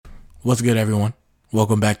What's good, everyone?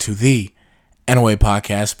 Welcome back to the NOA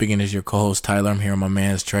podcast. Speaking as your co-host, Tyler. I'm here with my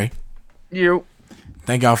man's Trey. You.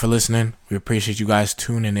 Thank y'all for listening. We appreciate you guys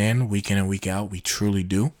tuning in week in and week out. We truly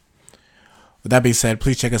do. With that being said,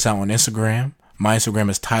 please check us out on Instagram. My Instagram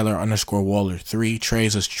is Tyler_Waller3.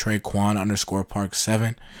 Trey's is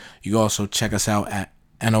TreyQuan_Park7. You can also check us out at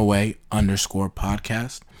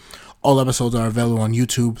NOA_podcast. All episodes are available on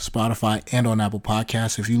YouTube, Spotify, and on Apple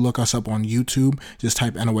Podcasts. If you look us up on YouTube, just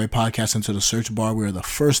type NOA Podcast into the search bar. We're the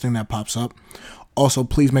first thing that pops up. Also,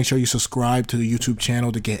 please make sure you subscribe to the YouTube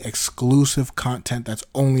channel to get exclusive content that's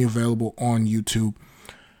only available on YouTube.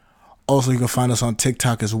 Also, you can find us on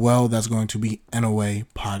TikTok as well. That's going to be NOA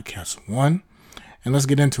Podcast 1. And let's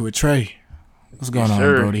get into it. Trey, what's going on,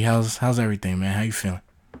 Brody? How's everything, man? How you feeling?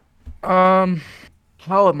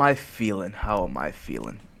 How am I feeling?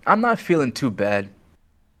 I'm not feeling too bad.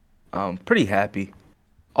 Pretty happy.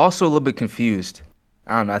 Also a little bit confused.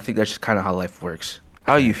 I don't know. I think that's just kind of how life works.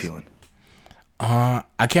 How are you feeling? I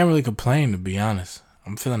can't really complain, to be honest.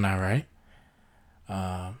 I'm feeling all right.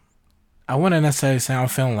 I wouldn't necessarily say I'm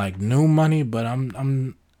feeling like new money, but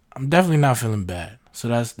I'm definitely not feeling bad. So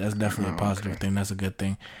that's definitely a positive thing. That's a good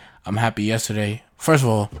thing. I'm happy yesterday. First of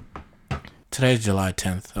all, today's July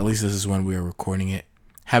 10th. At least this is when we are recording it.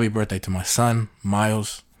 Happy birthday to my son,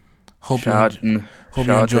 Miles. Hope you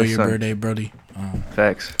enjoy your birthday, Brody.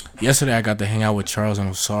 Facts. Yesterday I got to hang out with Charles and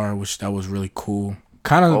Osara, which that was really cool.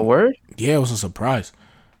 Kind of. A word? Yeah, it was a surprise.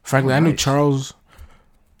 Frankly, I knew Charles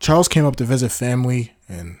came up to visit family,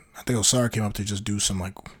 and I think Osara came up to just do some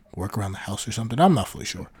like work around the house or something. I'm not fully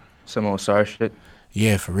sure. Some Osara shit.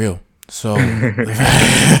 Yeah, for real. So,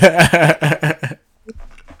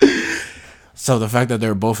 so the fact that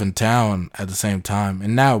they're both in town at the same time,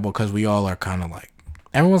 and now because we all are kind of like,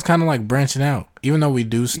 everyone's kind of like branching out, even though we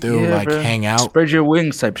do still hang out. Spread your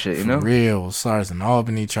wings type shit, you know? For real. Osara's in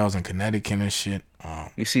Albany, Charles in Connecticut and shit.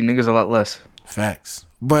 You see niggas a lot less. Facts.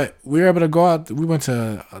 But we were able to go out. We went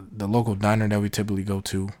to the local diner that we typically go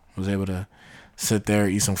to. Was able to sit there,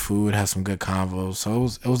 eat some food, have some good convos. So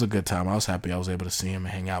it was a good time. I was happy I was able to see him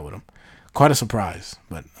and hang out with him. Quite a surprise,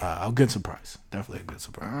 but a good surprise. Definitely a good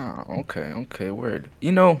surprise. Oh, okay, word.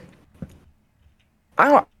 You know,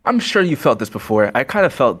 I'm sure you felt this before. I kind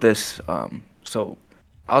of felt this. So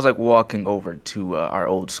I was like walking over to our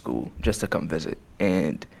old school just to come visit,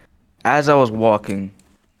 and as I was walking,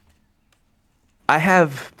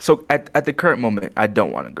 at the current moment I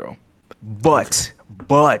don't want a girl, but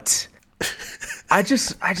I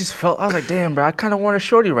just felt, I was like, damn, bro, I kind of want a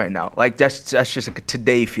shorty right now. Like that's just like a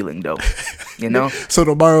today feeling though, you know. So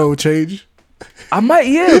tomorrow will change. I might,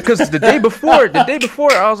 yeah, because the day before,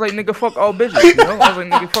 I was like, nigga, fuck all bitches, you know? I was like,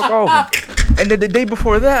 nigga, fuck all of them. And then the day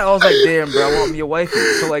before that, I was like, damn, bro, I want me a wifey.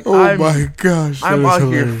 So, like, my gosh, I'm out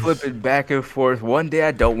here flipping back and forth. One day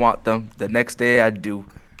I don't want them. The next day I do.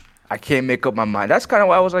 I can't make up my mind. That's kind of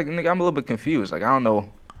why I was like, nigga, I'm a little bit confused. Like, I don't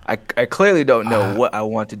know. I clearly don't know what I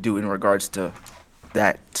want to do in regards to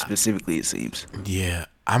that specifically, it seems. Yeah,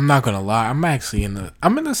 I'm not going to lie. I'm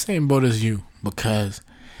in the same boat as you because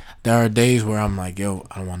there are days where I'm like, yo,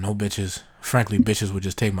 I don't want no bitches. Frankly, bitches would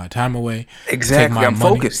just take my time away. Exactly. I'm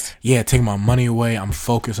focused. Yeah, take my money away. I'm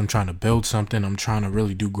focused. I'm trying to build something. I'm trying to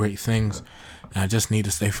really do great things. And I just need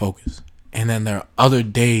to stay focused. And then there are other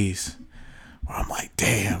days where I'm like,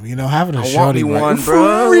 damn, you know, having a shorty right now.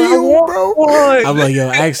 For real, bro. I'm like, yo,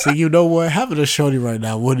 actually, you know what? Having a shorty right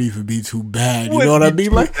now wouldn't even be too bad. You know what I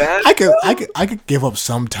mean? Like, I could give up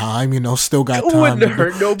some time, you know, still got time. It wouldn't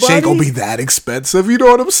hurt nobody. She ain't gonna be that expensive, you know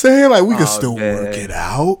what I'm saying? Like, we can still work it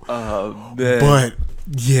out. Oh, man. But,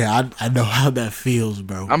 yeah, I know how that feels,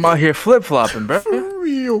 bro. I'm out here flip-flopping, bro. For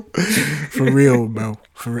real, bro.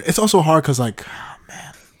 For real. It's also hard because, like,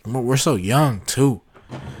 man, we're so young, too.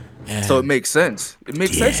 And so it makes sense. It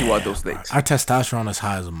makes sense you want those things. Our testosterone is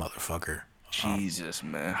high as a motherfucker. Jesus,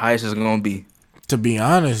 man. Highest is going to be. To be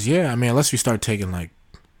honest, yeah. I mean, unless we start taking, like,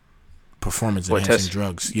 performance-enhancing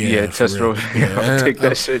drugs. Yeah, testosterone. Yeah, take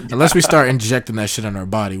that shit. Unless we start injecting that shit in our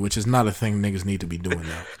body, which is not a thing niggas need to be doing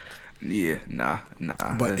now. Yeah, nah.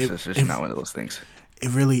 But it's just not one of those things.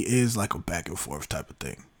 It really is, like, a back-and-forth type of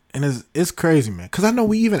thing. And it's crazy, man. Because I know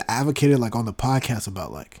we even advocated, like, on the podcast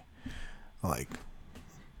about, like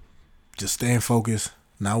just staying focused,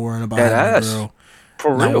 not worrying about having a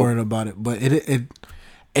girl, not worrying about it. But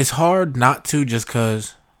it's hard not to, just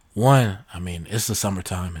because, one, I mean, it's the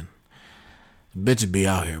summertime and bitches be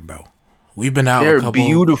out here, bro. We've been out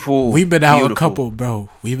beautiful. We've been out a couple, bro.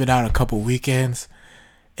 We've been out a couple weekends,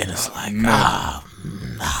 and it's like, nah.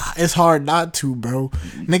 It's hard not to, bro.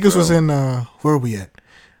 Niggas was in where are we at?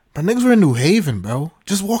 But niggas were in New Haven, bro.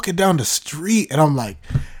 Just walking down the street, and I'm like,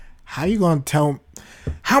 how you gonna tell?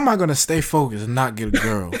 How am I gonna stay focused and not get a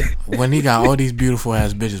girl when he got all these beautiful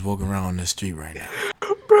ass bitches walking around on the street right now?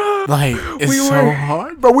 Bro, Like, it's so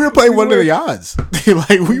hard. But we were playing one of the odds.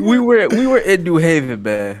 Like we were in New Haven,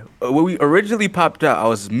 man. When we originally popped out, I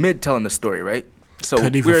was mid telling the story, right? So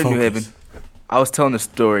Couldn't we even were in New focus. Haven. I was telling the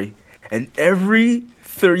story, and every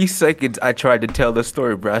 30 seconds I tried to tell the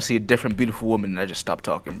story, bro, I see a different beautiful woman, and I just stopped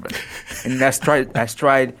talking, bro. And I tried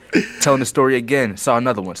telling the story again, saw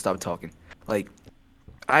another one, stopped talking. Like,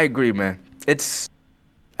 I agree, man. It's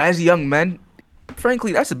as young men,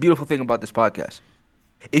 frankly, that's the beautiful thing about this podcast.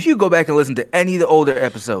 If you go back and listen to any of the older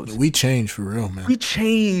episodes, We changed for real, man. we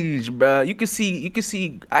change, bro. You can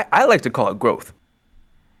see. I like to call it growth,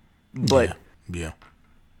 Yeah, but yeah.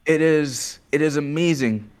 it is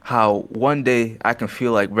amazing how one day I can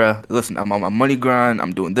feel like, bro, listen, I'm on my money grind.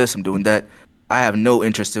 I'm doing this. I'm doing that. I have no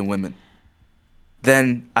interest in women.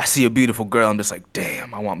 Then I see a beautiful girl. I'm just like,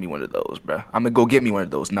 damn, I want me one of those, bro. I'm gonna go get me one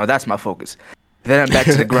of those. Now that's my focus. Then I'm back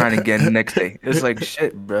to the grind again the next day. It's like,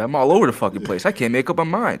 shit, bro. I'm all over the fucking place. I can't make up my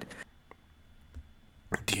mind.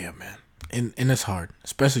 Yeah, man. And it's hard,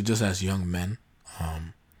 especially just as young men.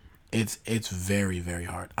 It's very, very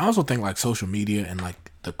hard. I also think like social media and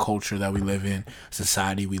like the culture that we live in,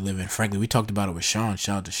 society we live in. Frankly, we talked about it with Sean.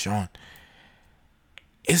 Shout out to Sean.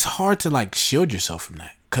 It's hard to like shield yourself from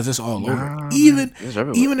that because it's all over. Nah, it's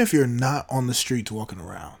everywhere. Even if you're not on the streets walking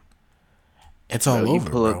around, it's all you over,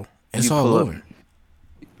 pull up- bro. It's you all pull up- over.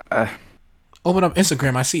 Open up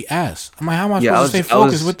Instagram, I see ass. I'm like, how am I Yeah, supposed to stay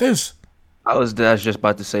focused with this? I was just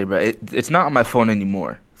about to say, bro. It's not on my phone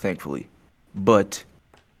anymore, thankfully. But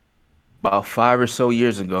about 5 or so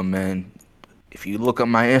years ago, man, if you look at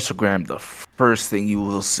my Instagram, the first thing you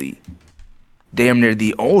will see, damn near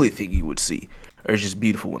the only thing you would see, are just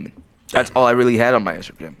beautiful women. That's all I really had on my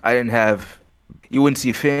Instagram. I didn't have. You wouldn't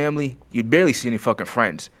see family. You'd barely see any fucking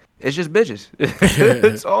friends. It's just bitches.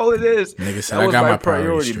 That's all it is. Nigga said, That I was got my my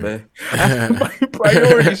priorities man. I have my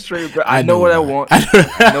priorities straight, bro. I know what I man. want.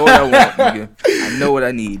 I know what I want, nigga. I know what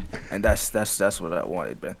I need, and that's what I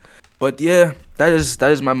wanted, man. But yeah, that is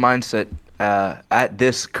my mindset at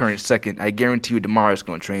this current second. I guarantee you tomorrow it's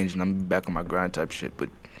gonna change, and I'm gonna be back on my grind type shit. But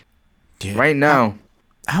Yeah. right now,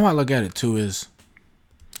 How I look at it too is,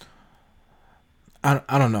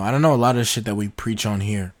 I don't know. I don't know. A lot of the shit that we preach on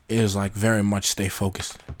here is like very much stay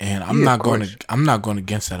focused, and I'm not going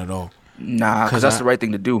against that at all. nah, because that's the right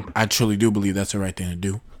thing to do. I truly do believe that's the right thing to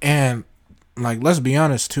do. And like, let's be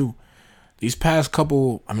honest too. These past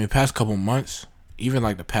couple months, even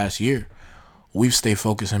like the past year, we've stayed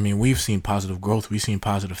focused. I mean, we've seen positive growth. We've seen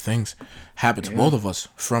positive things happen to both of us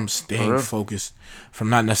from staying focused,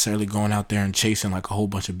 from not necessarily going out there and chasing like a whole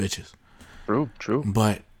bunch of bitches. True.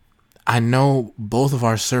 But I know both of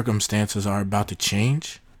our circumstances are about to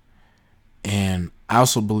change. And I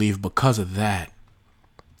also believe because of that,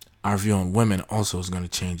 our view on women also is going to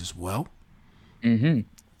change as well. Mm-hmm.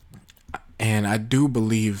 And I do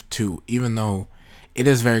believe too, even though it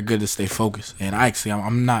is very good to stay focused, and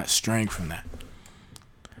I'm not straying from that.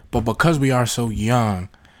 But because we are so young,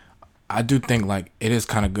 I do think like it is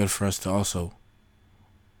kind of good for us to also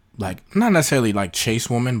like not necessarily like chase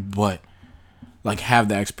women, but like have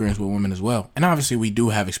that experience with women as well. And obviously we do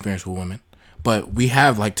have experience with women, but we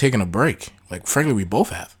have like taken a break. Like frankly, we both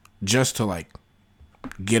have just to like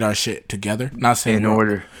get our shit together. Not saying In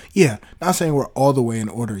order. Yeah, not saying we're all the way in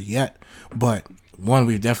order yet, but one,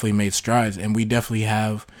 we've definitely made strides, and we both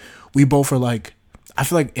are like, I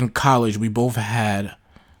feel like in college we both had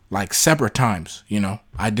like separate times, you know.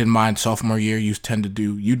 I did mine sophomore year. You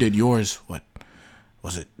did yours, what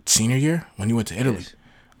was it, senior year when you went to Italy? Yes.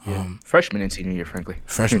 Yeah. Freshman and senior year, frankly.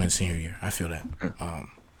 Freshman and senior year. I feel that.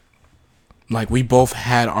 Like we both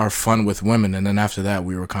had our fun with women, and then after that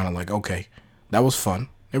we were kind of like, okay, that was fun.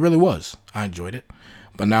 It really was. I enjoyed it.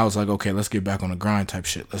 But now it's like, okay, let's get back on the grind type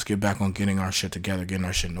shit. Let's get back on getting our shit together, getting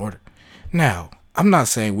our shit in order. Now, I'm not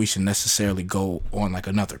saying we should necessarily go on like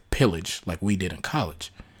another pillage like we did in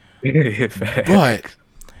college. But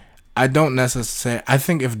I don't necessarily, I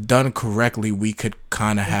think if done correctly, we could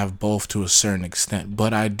kind of have both to a certain extent.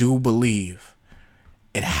 But I do believe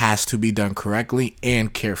it has to be done correctly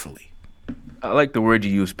and carefully. I like the word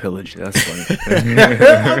you use, pillage. That's funny.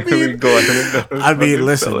 I mean,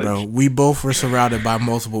 listen, bro. We both were surrounded by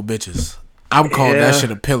multiple bitches. I'm calling that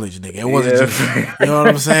shit a pillage, nigga. It wasn't just, you know what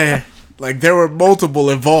I'm saying? Like, there were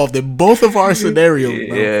multiple involved in both of our scenarios,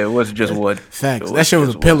 bro. Yeah, it wasn't just one. Facts. That shit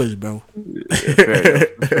was a pillage, bro. Yeah,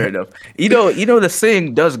 fair enough. You know, the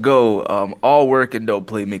saying does go, all work and no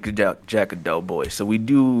play makes Jack a dull boy. So we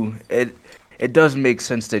do, it does make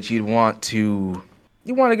sense that you'd want to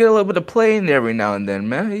you want to get a little bit of play in there every now and then,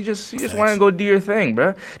 man. You just want to Facts. go do your thing,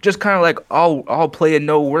 bro. Just kind of like all play and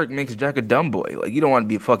no work makes Jack a dumb boy. Like you don't want to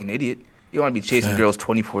be a fucking idiot. You don't want to be chasing girls Facts.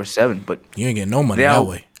 24/7. But You ain't getting no money they that all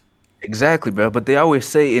way. exactly, bro. But they always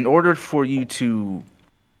say in order for you to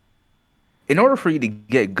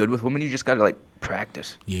get good with women, you just gotta like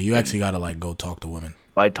practice. Yeah, you And actually gotta like go talk to women.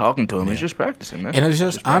 by talking to them, it's Yeah. just practicing, man. And it's It's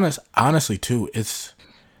just just practice. honestly too, it's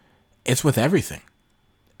with everything.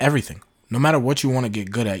 Everything. No matter what you want to get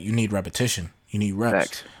good at, you need repetition. You need reps.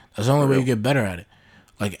 Facts. That's the only For way you real. get better at it.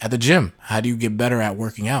 Like at the gym, how do you get better at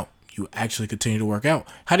working out? You actually continue to work out.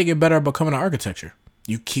 How do you get better at becoming an architecture?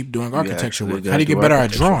 You keep doing architecture actually work. How gotta do you get do better at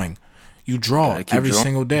architecture. drawing? You draw Gotta keep every drawing.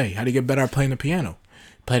 single day. How do you get better at playing the piano?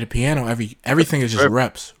 Play the piano everything is just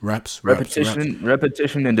Rep- reps.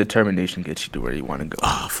 repetition, and determination gets you to where you want to go.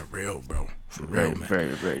 Ah, for real, bro. For Very, real, man. very,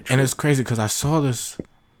 very And true. it's crazy because I saw this,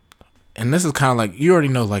 and this is kind of like you already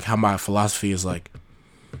know, like how my philosophy is. Like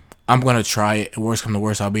I'm gonna try it. Worst come to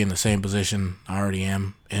worst, I'll be in the same position I already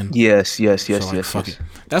am in. Yes, yes, So yes, like, yes, fuck yes. it.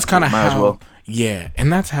 That's kind of Might as how. well. Yeah,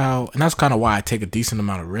 and that's kind of why I take a decent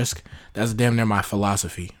amount of risk. That's damn near my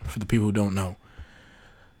philosophy. For the people who don't know,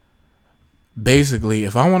 basically,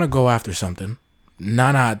 if I want to go after something,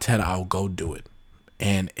 9 out of 10, I'll go do it.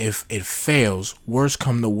 And if it fails, worst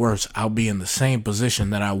come to worst, I'll be in the same position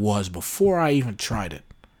that I was before I even tried it.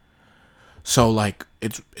 So like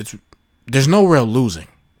it's there's no real losing,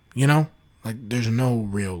 you know? Like there's no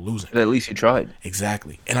real losing. But at least you tried.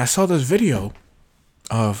 Exactly. And I saw this video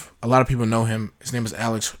of a lot of people know him. His name is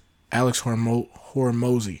Alex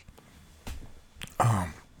Hormozy.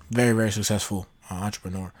 Very, very successful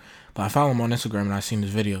entrepreneur. But I follow him on Instagram and I've seen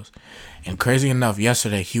his videos. And crazy enough,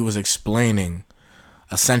 yesterday he was explaining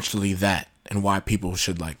essentially that and why people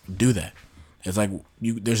should like do that. It's like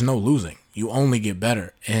there's no losing. You only get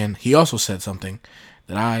better. And he also said something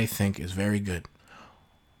that I think is very good.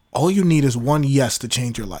 All you need is one yes to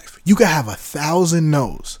change your life. You could have 1,000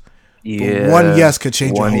 no's. Yeah. one yes could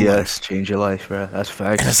change your One whole yes life. change your life, bro. That's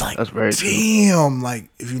facts. And it's like, That's very true. damn, like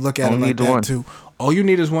if you look at Only it like the that one. too, all you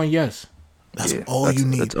need is one yes. That's Yeah, all you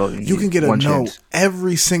need. that's all you You can need. get a One no chance.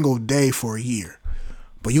 every single day for a year,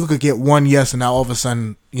 but you could get one yes, and now all of a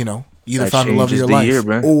sudden, you know, you either That found the love of changes your the life, year,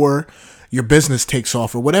 bro. or your business takes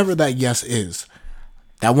off, or whatever that yes is.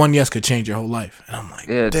 That one yes could change your whole life. And I'm like,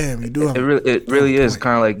 Yeah, damn, you do have. it you have really a is point.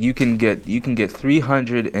 kind of like you can get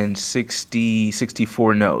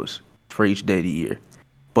 364 no's for each day of the year.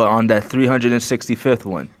 But on that 365th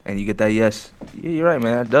one, and you get that yes, yeah, you're right,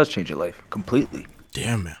 man. That does change your life completely.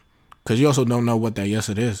 Damn, man. Because you also don't know what that yes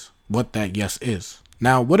it is. What that yes is.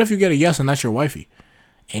 Now, what if you get a yes and that's your wifey?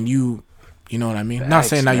 And you know what I mean? Not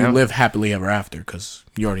saying Facts, now you man. live happily ever after, because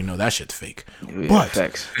you already know that shit's fake. Yeah, But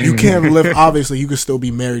facts. you can't live, obviously, you could still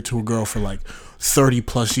be married to a girl for like 30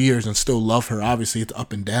 plus years and still love her. Obviously, it's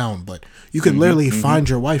up and down, but you could literally find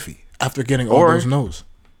your wifey after getting all Or- those no's.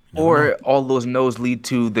 Or all those no's lead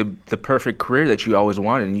to the perfect career that you always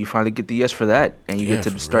wanted, and you finally get the yes for that, and you Yeah, get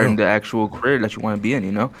to for start in real. the actual career that you want to be in.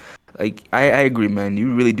 You know, like I agree, man.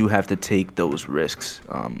 You really do have to take those risks,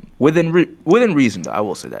 within reason. Though I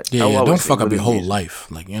will say that. Yeah, I will yeah. Don't always say fuck up your within whole reason.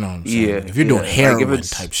 life. Like, you know what I'm saying? Yeah, Like, if you're doing yeah. Like, if heroin it's-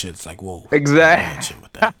 type shit, it's like, whoa. Exact- Shit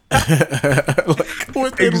with that.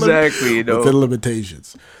 Like, Exactly, you know. Within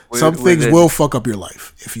limitations. With- Some things within- will fuck up your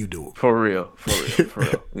life if you do it. For real, for real, for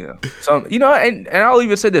real. Yeah. Some, and I'll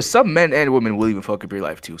even say this: some men and women will even fuck up your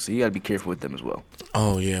life too. So you gotta be careful with them as well.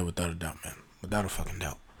 Oh, yeah, without a doubt, man. Without a fucking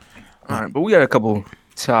doubt. All right, but we got a couple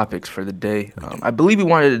topics for the day. I believe we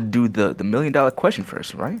wanted to do the $1 million question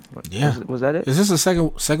first, right? Yeah. Was that it? Is this the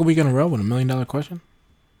second week in a row with $1 million question?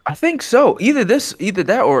 I think so. Either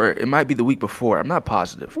that, or it might be the week before. I'm not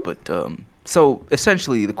positive, but so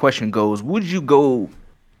essentially the question goes: would you go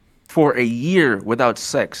for a year without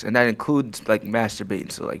sex, and that includes like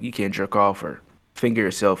masturbating? So like you can't jerk off or finger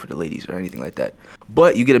yourself for the ladies or anything like that,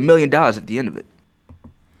 but you get $1 million at the end of it.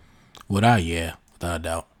 Would I? Yeah, without a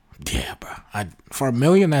doubt. Yeah, bro. For $1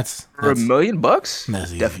 million, that's For $1 million? that's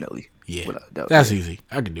easy. Definitely. Yeah, Without a doubt. that's easy.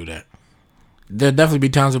 I could do that. There'll definitely be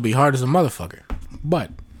times it'll be hard as a motherfucker,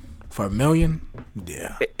 but for $1 million,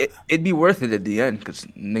 yeah. It'd be worth it at the end, because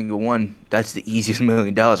nigga, one, that's the easiest $1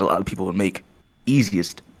 million a lot of people would make.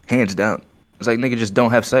 Easiest, hands down. It's like nigga just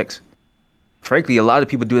don't have sex. Frankly, a lot of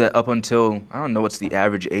people do that up until, I don't know what's the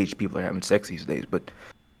average age people are having sex these days, but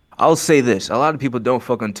I'll say this: a lot of people don't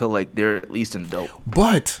fuck until like they're at least an adult.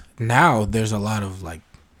 But now there's a lot of like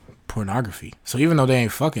pornography. So even though they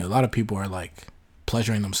ain't fucking, a lot of people are like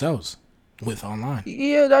pleasuring themselves with online.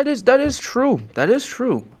 Yeah, that is true. That is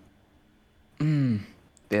true. Yeah,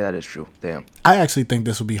 that is true. Damn. I actually think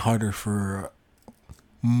this will be harder for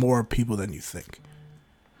more people than you think.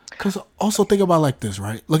 Because also think about it like this,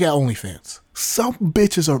 right? Look at OnlyFans. Some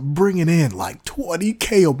bitches are bringing in like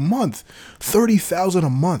 $20K a month, $30,000 a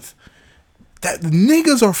month. That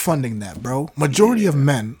niggas are funding that, bro. Majority of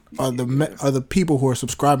men are the people who are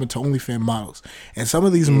subscribing to OnlyFans models, and some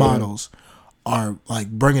of these models are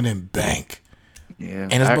like bringing in bank. Yeah,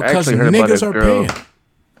 And it's I because actually heard niggas about a are girl. paying.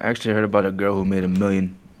 I actually heard about a girl who made $1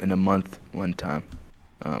 million in a month one time,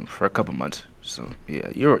 for a couple months. So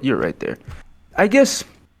yeah, you're right there. I guess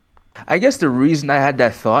the reason I had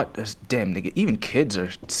that thought is, damn nigga, even kids are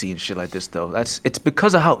seeing shit like this though. It's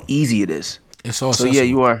because of how easy it is. It's so So yeah, accessible.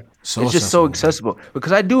 you are. So It's just so accessible. accessible.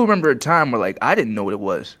 Because I do remember a time where like I didn't know what it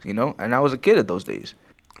was, and I was a kid at those days.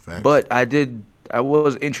 Facts. But I did. I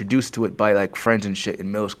was introduced to it by like friends and shit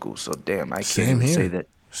in middle school. So damn, I can't Same even say here. that.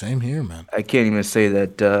 Same here, man. I can't even say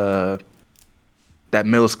that that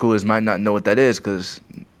middle schoolers might not know what that is because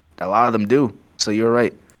a lot of them do. So you're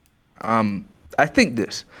right. I think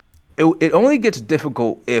this. It only gets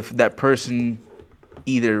difficult if that person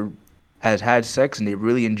either has had sex and they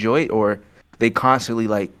really enjoy it, or they constantly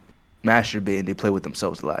like masturbate and they play with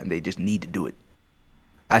themselves a lot and they just need to do it.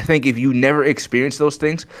 I think if you never experience those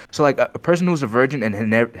things, so like a person who's a virgin and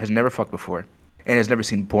has never fucked before and has never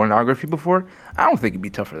seen pornography before, I don't think it'd be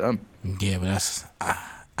tough for them. Yeah, but that's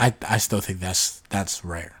I still think that's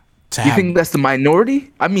rare to You have. think that's the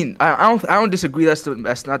minority? I mean, I don't disagree.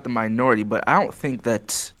 That's not the minority, but I don't think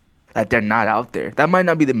that they're not out there. That might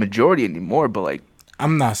not be the majority anymore, but like,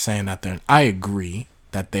 I'm not saying that they're. I agree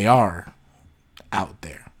that they are out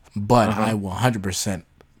there, but I 100%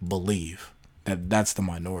 believe that that's the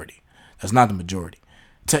minority. That's not the majority.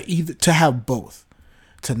 To have both,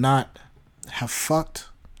 to not have fucked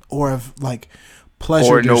or have like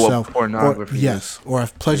pleasured or know yourself, what pornography is. yes, or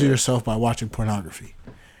have pleasured yourself by watching pornography.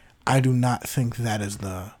 I do not think that is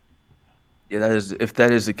the. Yeah, that is, if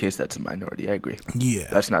that is the case, that's a minority. I agree. Yeah.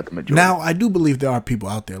 That's not the majority. Now, I do believe there are people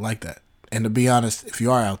out there like that. And to be honest, if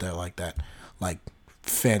you are out there like that, like,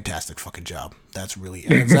 fantastic fucking job. That's really,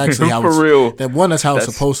 and it's actually how For it's, real. that's how it's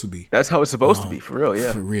supposed to be. That's how it's supposed to be, for real,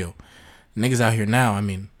 yeah. For real. Niggas out here now, I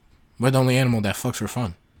mean, we're the only animal that fucks for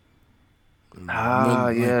fun.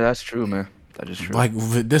 Yeah, that's true, man. That is true. Like,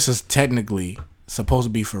 this is technically supposed to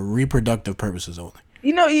be for reproductive purposes only.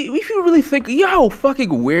 If you really think, how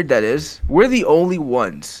fucking weird that is. We're the only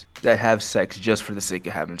ones that have sex just for the sake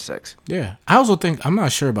of having sex. Yeah. I also think, I'm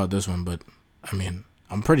not sure about this one, but, I mean,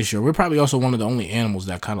 I'm pretty sure we're probably also one of the only animals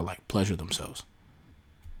that kind of like pleasure themselves.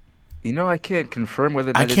 I can't confirm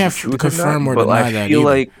whether that I is can't the truth confirm or or not, but deny I that feel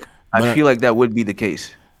either. I feel like that would be the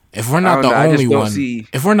case. If we're not the I just only don't one, see-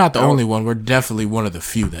 if we're not the I don't- only one, we're definitely one of the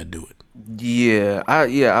few that do it. Yeah,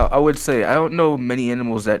 I would say I don't know many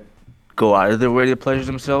animals that go out of their way to pleasure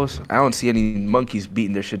themselves. I don't see any monkeys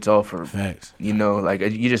beating their shits off, or Facts. like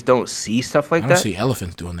you just don't see stuff like I don't that. see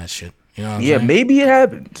elephants doing that shit. You know what I'm Yeah, saying? maybe it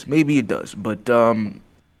happens, maybe it does, but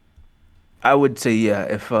I would say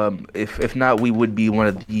if not, we would be one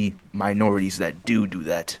of the minorities that do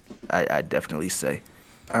that. I definitely say.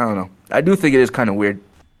 I don't know. I do think it is kind of weird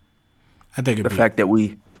I think the fact that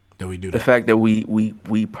we do the that. fact that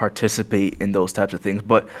we participate in those types of things,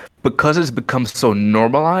 but because it's become so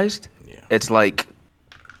normalized, it's like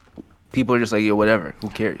people are just like, yo, whatever, who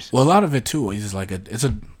cares? Well, a lot of it too is like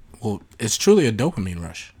it's truly a dopamine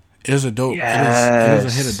rush. It is a dope. it is a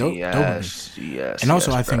hit of dopamine. Yes. And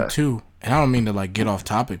also, yes, I think bruh. too, and I don't mean to like get off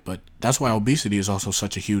topic, but that's why obesity is also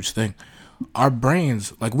such a huge thing. Our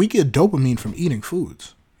brains, like, we get dopamine from eating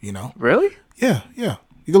foods. Really? Yeah. You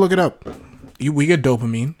can look it up. We get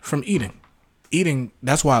dopamine from eating. Eating.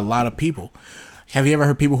 That's why a lot of people. Have you ever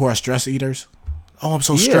heard people who are stress eaters? Oh, I'm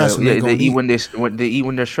so stressed. And They go eat when they eat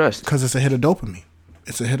when they're stressed. because it's a hit of dopamine.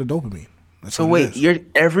 It's a hit of dopamine. That's So what it wait, is.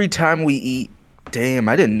 every time we eat, damn,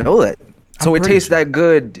 I didn't know that. So I'm it pretty tastes sure. that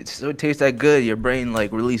good. So it tastes that good. Your brain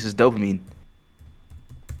like releases dopamine,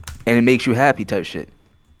 and it makes you happy type shit.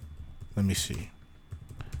 Let me see.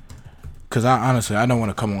 Because I honestly, I don't want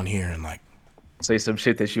to come on here and like Say some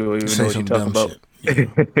shit that you don't even say know what some you're dumb talking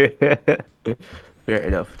shit. about. Fair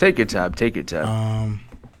enough. Take your time. Take your time.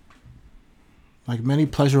 Like many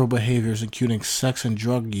pleasurable behaviors, including sex and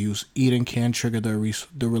drug use, eating can trigger the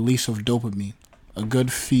release of dopamine, a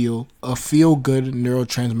feel-good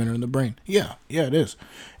neurotransmitter in the brain. Yeah, it is.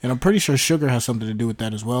 And I'm pretty sure sugar has something to do with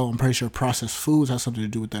that as well. I'm pretty sure processed foods has something to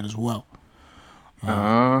do with that as well.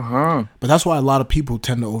 But that's why a lot of people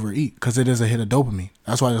tend to overeat, because it is a hit of dopamine.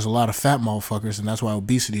 That's why there's a lot of fat motherfuckers, and that's why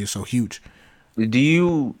obesity is so huge. Do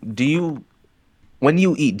you when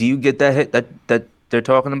you eat, do you get that hit that they're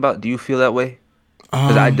talking about? Do you feel that way?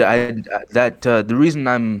 Because the reason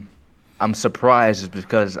I'm surprised is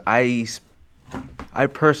because I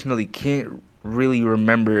personally can't really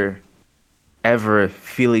remember ever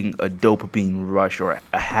feeling a dopamine rush or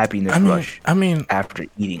a happiness rush I mean, after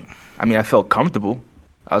eating. I mean, I felt comfortable.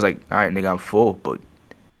 I was like, all right, nigga, I'm full, but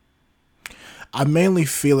I mainly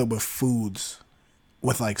feel it with foods,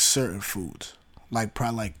 with like certain foods, like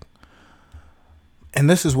probably like, and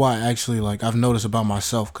this is why actually like I've noticed about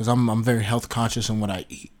myself because I'm very health conscious in what I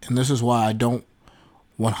eat, and this is why I don't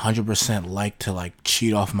 100% like to like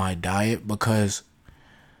cheat off my diet because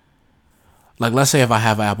like let's say if I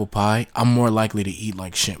have apple pie, I'm more likely to eat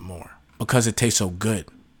like shit more because it tastes so good,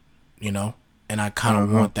 you know, and I kind of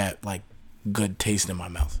uh-huh. want that like good taste in my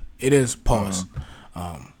mouth. It is pause,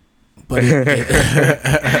 but it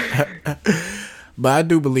but I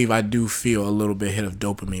do believe I do feel a little bit hit of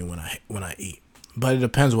dopamine when I eat. But it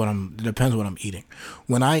depends what I'm eating.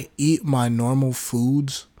 When I eat my normal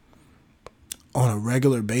foods on a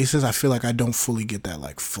regular basis, I feel like I don't fully get that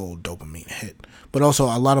like full dopamine hit. But also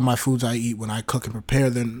a lot of my foods I eat when I cook and prepare,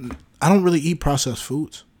 then I don't really eat processed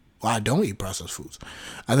foods. Well, I don't eat processed foods.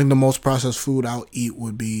 I think the most processed food I'll eat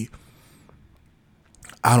would be,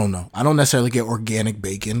 I don't know. I don't necessarily get organic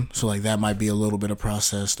bacon, so like that might be a little bit of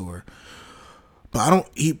processed or, but I don't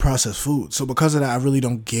eat processed food. So because of that, I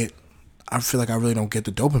feel like I really don't get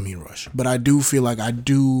the dopamine rush. But I do feel like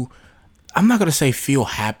I'm not gonna say feel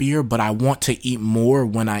happier, but I want to eat more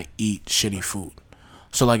when I eat shitty food.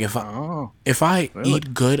 So like Oh, if I really?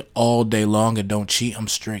 eat good all day long and don't cheat, I'm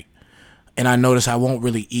straight. And I notice I won't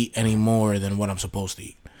really eat any more than what I'm supposed to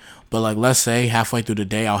eat. But like let's say halfway through the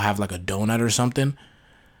day I'll have like a donut or something.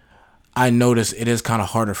 I notice it is kind of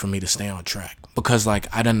harder for me to stay on track because like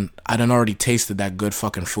I done already tasted that good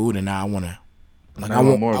fucking food and now I want to like Now I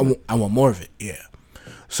want more of it. I want more of it. Yeah.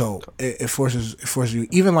 So it forces you.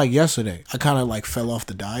 Even like yesterday, I kind of like fell off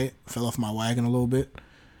the diet, fell off my wagon a little bit.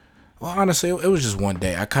 Well, honestly, it was just one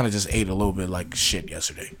day. I kind of just ate a little bit like shit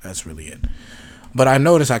yesterday. That's really it. But I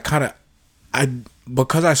noticed I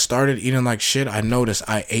because I started eating like shit. I noticed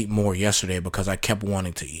I ate more yesterday because I kept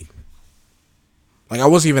wanting to eat. Like I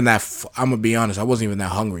wasn't even that. I'm gonna be honest. I wasn't even that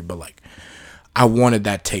hungry, but like I wanted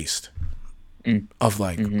that taste Mm. of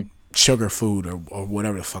like Mm-hmm. sugar food or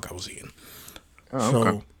whatever the fuck I was eating. Oh,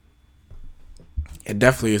 okay. So it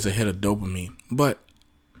definitely is a hit of dopamine. But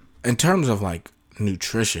in terms of like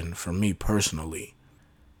nutrition, for me personally,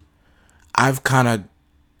 I've kind of,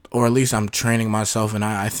 or at least I'm training myself, and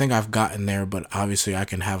I think I've gotten there. But obviously, I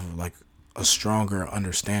can have like a stronger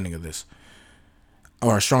understanding of this,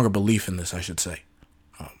 or a stronger belief in this, I should say.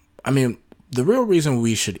 I mean, the real reason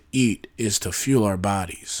we should eat is to fuel our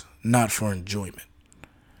bodies, not for enjoyment.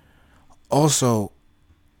 Also,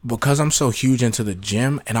 because I'm so huge into the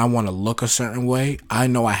gym and I want to look a certain way, I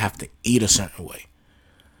know I have to eat a certain way.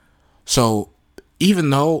 So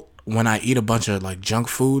even though when I eat a bunch of like junk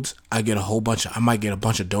foods, I might get a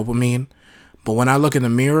bunch of dopamine, but when I look in the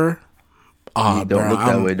mirror, You don't bro, look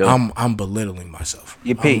that way though. I'm belittling myself.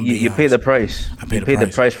 You I'm pay gonna you, be you pay the honest. price. I pay You the pay the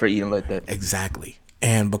price. price for eating like that. Exactly.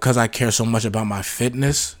 And because I care so much about my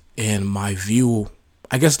fitness and my view,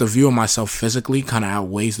 I guess the view of myself physically kind of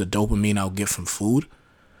outweighs the dopamine I'll get from food.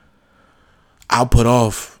 I'll put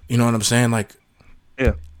off, you know what I'm saying? Like,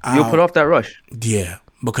 Yeah. You'll put I'll, off that rush. yeah,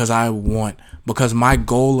 because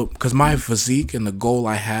my physique and the goal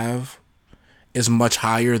I have is much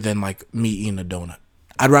higher than like me eating a donut.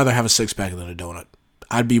 I'd rather have a six pack than a donut.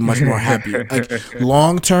 I'd be much more happy. Like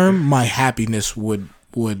long term, my happiness would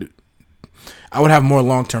I would have more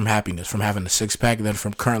long term happiness from having a six pack than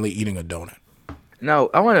from currently eating a donut. Now,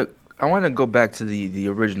 I want to go back to the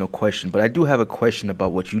original question, but I do have a question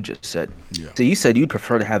about what you just said. Yeah. So you said you'd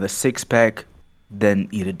prefer to have a six pack than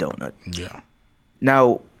eat a donut. Yeah.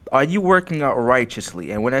 Now, are you working out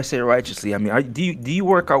righteously? And when I say righteously, I mean, do you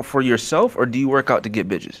work out for yourself or do you work out to get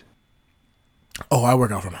bitches? Oh, I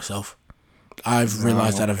work out for myself. I've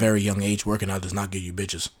realized Oh, at a okay. very young age working out does not get you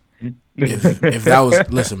bitches. If that was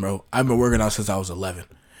listen, bro, I've been working out since I was 11.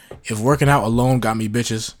 If working out alone got me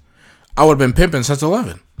bitches, I would have been pimping since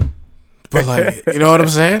 11. But like, you know what I'm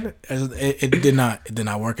saying? It did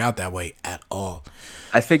not work out that way at all.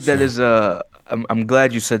 I think that So is I'm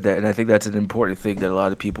glad you said that, and I think that's an important thing that a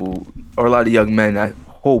lot of people or a lot of young men I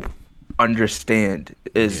hope understand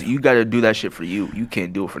is yeah, you got to do that shit for you. You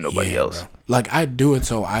can't do it for nobody yeah, bro. else. Like I do it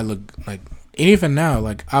so I look like. And even now,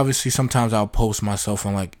 like obviously, sometimes I'll post myself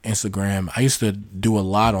on like Instagram. I used to do a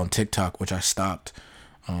lot on TikTok, which I stopped.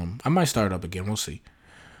 I might start up again. We'll see.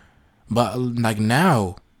 But like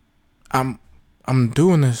now, I'm I'm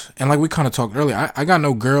doing this, and like we kind of talked earlier, I got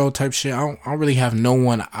no girl type shit. I don't really have no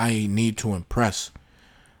one I need to impress,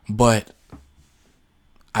 but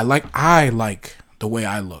I like the way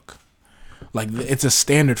I look. Like it's a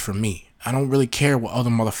standard for me. I don't really care what other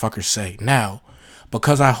motherfuckers say. Now,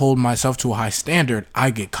 because I hold myself to a high standard,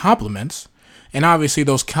 I get compliments. And obviously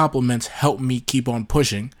those compliments help me keep on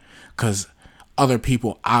pushing because other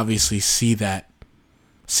people obviously see that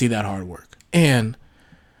hard work. And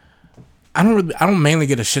I don't mainly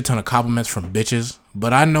get a shit ton of compliments from bitches,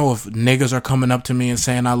 but I know if niggas are coming up to me and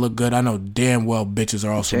saying I look good, I know damn well bitches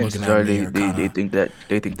are also looking at me. They think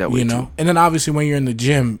that way, you know. too. And then obviously when you're in the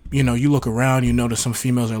gym, you know, you look around, you notice some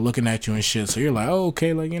females are looking at you and shit. So you're like, oh,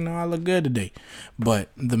 okay, like, you know, I look good today. But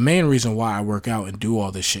the main reason why I work out and do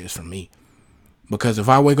all this shit is for me. Because if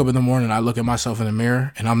I wake up in the morning and I look at myself in the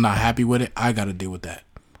mirror and I'm not happy with it, I got to deal with that.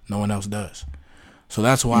 No one else does. So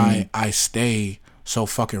that's why I stay so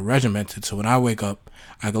fucking regimented. So when I wake up,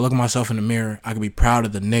 I can look at myself in the mirror. I can be proud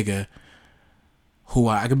of the nigga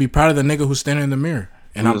who's standing in the mirror.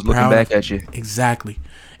 And I'm looking back at you. Exactly.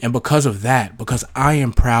 And because of that, because I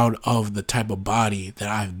am proud of the type of body that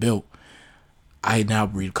I've built, I now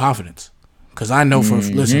breed confidence. Because I know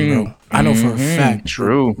listen, bro, I know for a fact,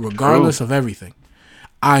 regardless of everything,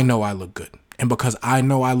 I know I look good. And because I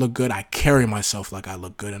know I look good, I carry myself like I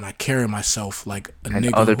look good, and I carry myself like a nigga.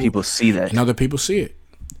 And other people see that. And other people see it.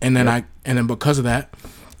 And then and then because of that,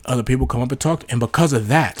 other people come up and talk. And because of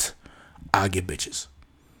that, I get bitches.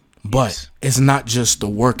 But it's not just the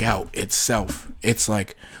workout itself. It's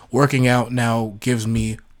like working out now gives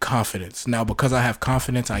me confidence. Now, because I have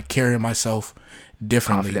confidence, I carry myself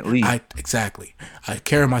differently. Confidently. Exactly. I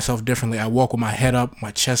carry myself differently. I walk with my head up,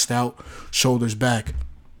 my chest out, shoulders back.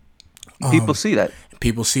 People see that.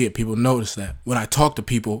 People see it. People notice that. When I talk to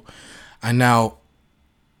people, I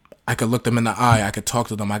could look them in the eye. I could talk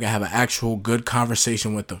to them. I could have an actual good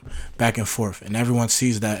conversation with them, back and forth. And everyone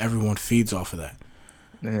sees that. Everyone feeds off of that.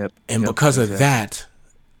 Yep. And because of that,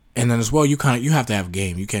 and then as well, you have to have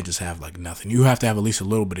game. You can't just have like nothing. You have to have at least a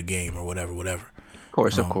little bit of game or whatever.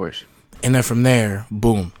 Of course. And then from there,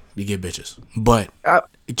 boom, you get bitches. But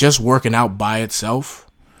just working out by itself,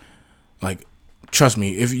 like, trust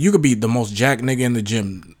me, if you could be the most jacked nigga in the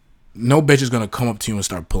gym, no bitch is gonna come up to you and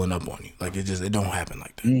start pulling up on you. Like it don't happen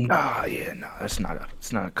like that.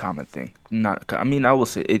 It's not a common thing. I will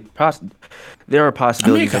say there are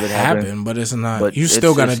possibilities of it happening, but it's not. But you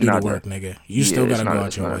still gotta do the work, nigga. You still gotta go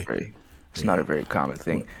out your way. It's not a very common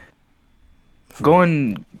thing.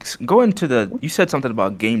 Going to you said something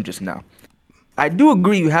about game just now. I do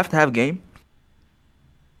agree you have to have game,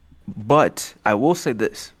 but I will say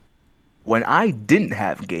this: when I didn't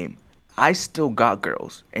have game, I still got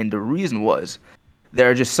girls, and the reason was there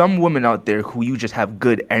are just some women out there who you just have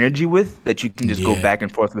good energy with that you can just go back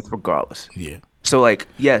and forth with regardless. Yeah. So like,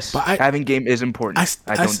 yes, having game is important.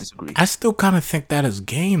 I don't disagree. I still kind of think that is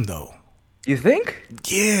game though. You think?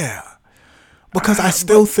 Yeah. Because I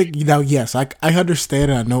still think, yes, I understand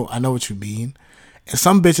and I know what you mean. And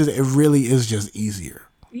some bitches, it really is just easier.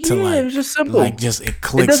 It's just simple. Like just it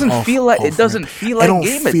clicks. It doesn't feel like game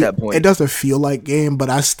at that point. It doesn't feel like game, but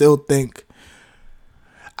I still think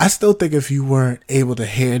if you weren't able to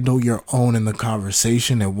handle your own in the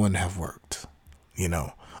conversation, it wouldn't have worked. You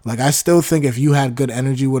know, like I still think if you had good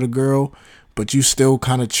energy with a girl, but you still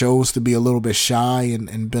kind of chose to be a little bit shy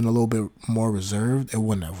and been a little bit more reserved, it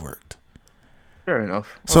wouldn't have worked. Fair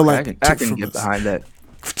enough. So okay, I can get behind that.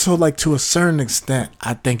 So like to a certain extent,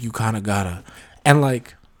 I think you kind of gotta, and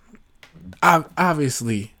like, I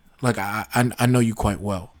obviously like I know you quite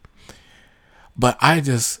well, but I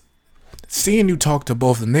just seeing you talk to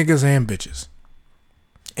both the niggas and bitches,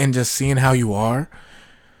 and just seeing how you are,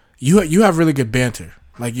 you have really good banter.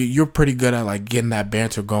 Like you're pretty good at like getting that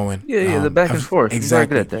banter going. Yeah, the back and forth.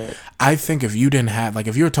 Exactly. You're very good at that. I think if you didn't have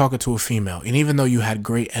if you were talking to a female, and even though you had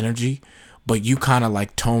great energy, but you kind of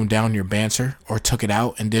like toned down your banter or took it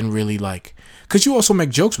out and didn't really like, because you also make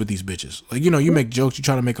jokes with these bitches. Like, you make jokes, you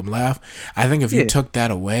try to make them laugh. I think if you took that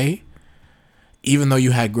away, even though you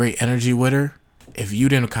had great energy with her, if you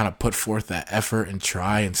didn't kind of put forth that effort and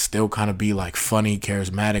try and still kind of be like funny,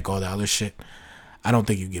 charismatic, all that other shit, I don't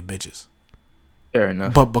think you get bitches. Fair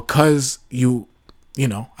enough. But because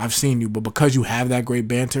I've seen you, but because you have that great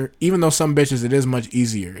banter, even though some bitches it is much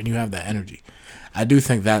easier and you have that energy, I do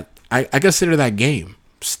think that I consider that game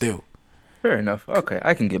still. Fair enough. Okay,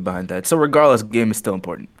 I can get behind that. So regardless, game is still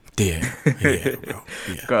important. Yeah, bro. Yeah.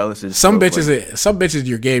 Regardless, is some bitches,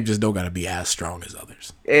 your game just don't gotta be as strong as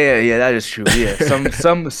others. Yeah, that is true. Yeah,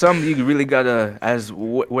 some you really gotta, as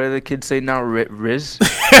what do the kids say now, riz.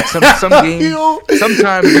 Some games,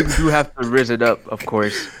 sometimes you do have to riz it up. Of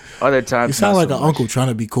course, other times you sound like an uncle trying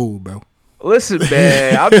to be cool, bro. Listen,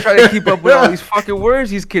 man, I'm trying to keep up with all these fucking words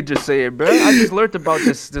these kids are saying, bro. I just learned about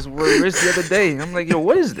this word riz the other day. I'm like, yo,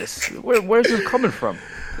 what is this? Where's this coming from?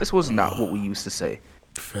 This was not what we used to say.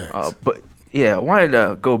 Facts. But yeah, I wanted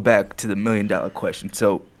to go back to the $1 million question.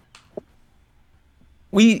 So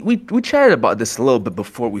we chatted about this a little bit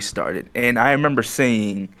before we started, and I remember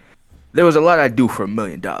saying there was a lot I'd do for $1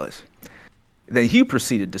 million. Then he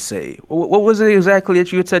proceeded to say, what was it exactly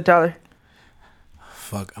that you had said, Tyler?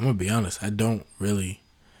 Fuck, I'm gonna be honest. I don't really.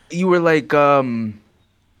 You were like,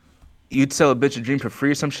 you'd sell a bitch a dream for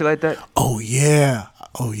free or some shit like that? Oh yeah.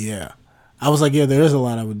 Oh yeah. I was like, yeah, there is a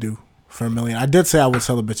lot I would do for $1 million. I did say I would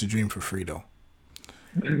sell a bitch a dream for free though.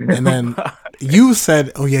 And then you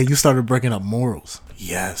said, oh yeah, you started breaking up morals.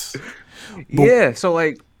 Yes. But Yeah, so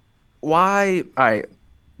like, why? All right,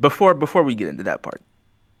 before we get into that part,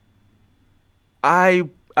 I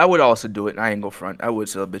I would also do it, and I ain't go front. I would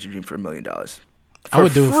sell a bitch a dream for $1 million. I For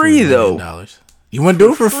would do it for free $1 million. though. You want to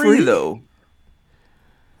do For it for free free? though.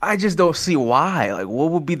 I just don't see why. Like,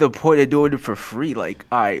 what would be the point of doing it for free? Like,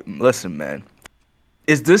 all right, listen, man.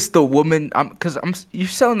 Is this the woman? Cause you're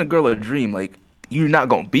selling the girl a dream. Like, you're not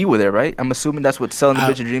gonna be with her, right? I'm assuming that's what selling the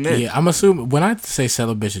bitch a dream is. Yeah, I'm assuming when I say sell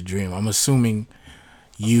a bitch a dream, I'm assuming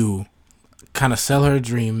you kind of sell her a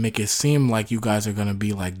dream, make it seem like you guys are gonna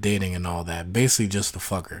be like dating and all that. Basically, just to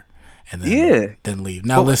fuck her, and Yeah. then leave.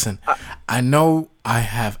 Now, listen, I know I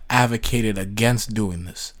have advocated against doing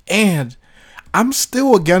this, and I'm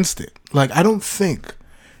still against it. Like, I don't think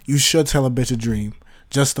you should tell a bitch a dream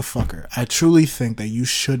just to fuck her. I truly think that you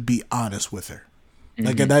should be honest with her.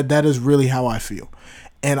 Like, that is really how I feel.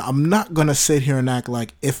 And I'm not going to sit here and act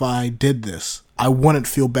like if I did this, I wouldn't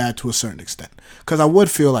feel bad to a certain extent. Because I would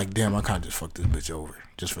feel like, damn, I can't just fuck this bitch over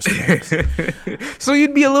just for some ass. So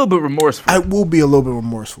you'd be a little bit remorseful. I will be a little bit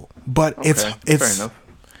remorseful. But Okay, it's fair enough.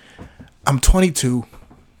 I'm 22,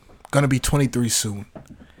 going to be 23 soon.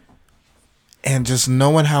 And just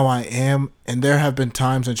knowing how I am, and there have been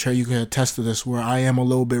times, and Trey, you can attest to this, where I am a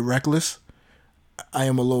little bit reckless. I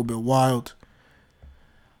am a little bit wild.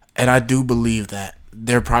 And I do believe that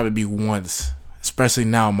there probably be once, especially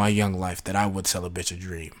now in my young life, that I would sell a bitch a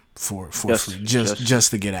dream for free,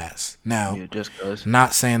 just to get ass. Now, Yeah, just cause.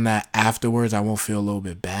 not saying that afterwards I won't feel a little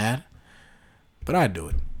bit bad, but I do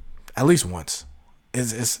it at least once.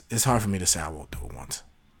 It's hard for me to say I won't do it once.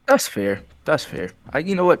 That's fair. That's fair.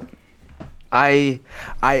 You know what? I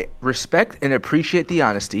respect and appreciate the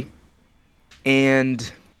honesty,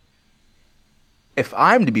 and if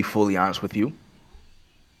I'm to be fully honest with you,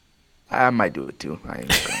 I might do it too. I ain't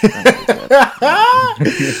gonna do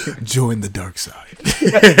that. Join the dark side.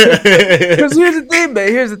 Because here's the thing, man.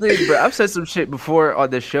 Here's the thing, bro. I've said some shit before on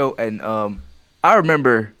this show, and I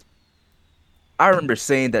remember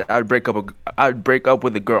saying that I'd break up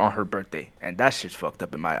with a girl on her birthday, and that shit's fucked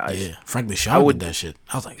up in my eyes. Yeah, frankly, Sean did that shit.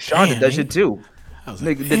 I was like, Sean damn, did that nigga. shit too. I was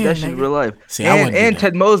like, Nigga did that shit in real life. See, I wouldn't do and that.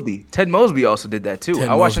 Ted Mosby. Ted Mosby also did that too. Ted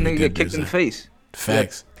I watched a Mosby nigga did get kicked do in the that. face.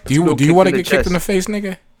 Facts. Yeah. Do you want to Kicked in get the kicked in the chest. face,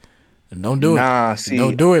 nigga? Then don't do it. Nah, see,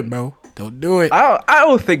 Don't do it, bro. Don't do it. I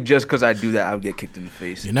don't think just because I do that I would get kicked in the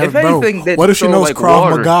face. You never, if anything, bro. they'd What if she throw, knows like, Krav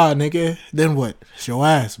water. Maga, nigga? Then what? It's your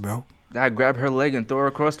ass, bro. I grab her leg and throw her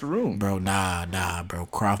across the room. Bro, nah, bro.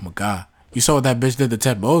 Krav Maga. You saw what that bitch did to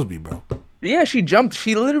Ted Mosby, bro. Yeah, she jumped.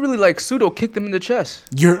 She literally like pseudo kicked him in the chest.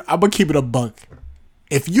 I'm gonna keep it a buck.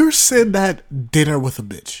 If you're sitting at dinner with a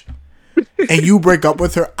bitch and you break up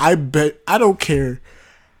with her, I don't care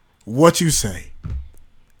what you say.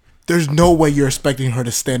 There's no way you're expecting her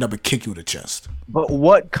to stand up and kick you in the chest. But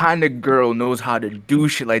what kind of girl knows how to do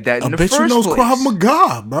shit like that in the bitch first who knows place? Krav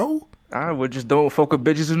Maga, bro. I would just don't fuck with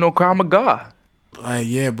bitches who know Krav Maga.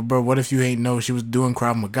 Yeah, but bro, what if you ain't know she was doing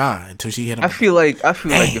Krav Maga until she hit him? I feel like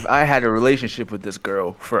if I had a relationship with this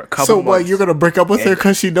girl for a couple So months. what? You're gonna break up with her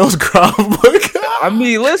because she knows Krav Maga? I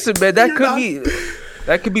mean, listen, man, You're not-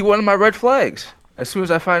 that could be one of my red flags. As soon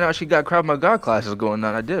as I find out she got Krav Maga classes going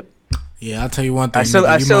on, I dip. Yeah, I'll tell you one thing. I sell a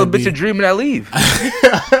bitch a a dream and I leave.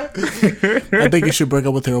 I think you should break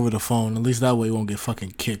up with her over the phone. At least that way you won't get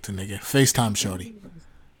fucking kicked, nigga. FaceTime shorty.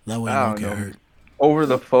 That way you I won't don't get know. hurt. Over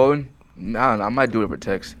the phone? I don't know. I might do it over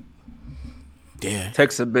text. Yeah.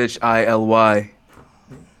 Text a bitch ILY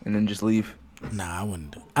and then just leave. Nah, I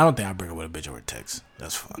wouldn't. I don't think I'd break up with a bitch over text.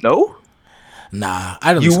 That's fucked. No? Nah,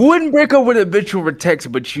 I don't. You wouldn't break up with a bitch over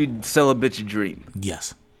text, but you'd sell a bitch a dream.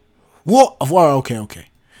 Yes. Well, okay.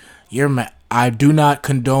 You're mad. I do not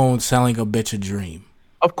condone selling a bitch a dream.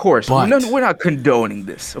 Of course. But- No, we're not condoning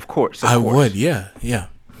this. Of course. I would, yeah.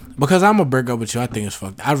 Because I'm gonna break up with you. I think it's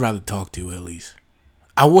fucked. I'd rather talk to you at least.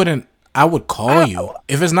 I would call you.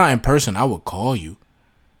 If it's not in person, I would call you.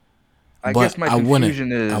 I But guess my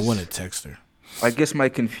confusion is. I wouldn't text her. I guess my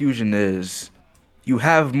confusion is, you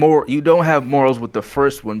don't have morals with the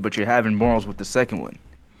first one, but you're having morals with the second one.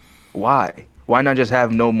 Why? Why not just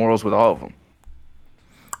have no morals with all of them?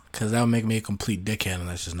 Because that would make me a complete dickhead, and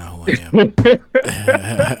that's just not who I am.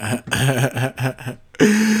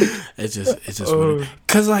 It's just what it.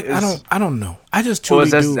 Cause like I don't know. I just truly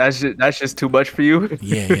do. That's just too much for you.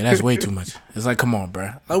 Yeah, that's way too much. It's like, come on,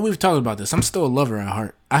 bruh. Like we've talked about this. I'm still a lover at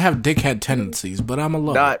heart. I have dickhead tendencies, but I'm a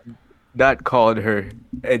lover. Not calling her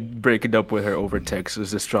and breaking up with her over text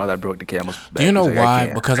was the straw that broke the camel's back. Do you know Like,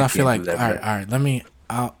 why? Because I feel like, all right.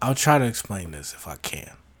 I'll try to explain this if I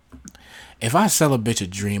can. If I sell a bitch a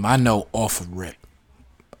dream, I know off rip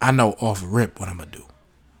what I'm gonna do.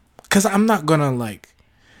 Cause I'm not gonna like.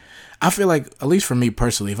 I feel like, at least for me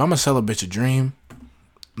personally, if I'm gonna sell a bitch a dream,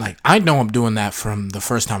 like I know I'm doing that from the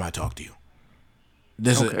first time I talk to you.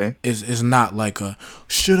 This is not like a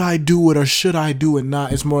should I do it or should I do it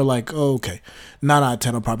not. It's more like, oh, okay, 9 out of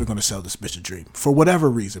 10, I'm probably gonna sell this bitch a dream for whatever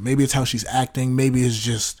reason. Maybe it's how she's acting. Maybe it's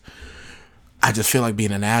just I just feel like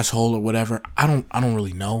being an asshole or whatever. I don't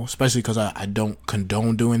really know, especially because I don't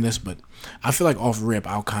condone doing this. But I feel like off rip,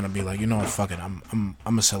 I'll kind of be like, you know what, fuck it, I'm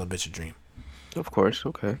gonna sell a bitch a dream. Of course,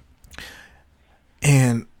 okay.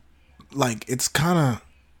 And like it's kind of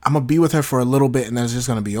I'm gonna be with her for a little bit and then it's just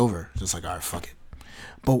gonna be over. Just like, all right, fuck it.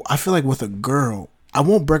 But I feel like with a girl, I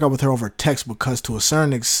won't break up with her over text because to a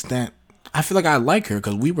certain extent, I feel like I like her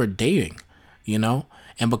because we were dating, you know?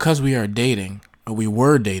 And because we were dating,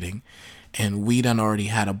 and we done already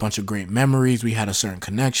had a bunch of great memories, we had a certain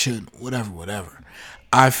connection, whatever.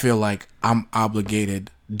 I feel like I'm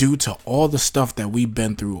obligated, due to all the stuff that we've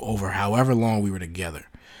been through over however long we were together,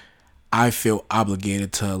 I feel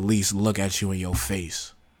obligated to at least look at you in your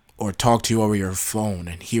face or talk to you over your phone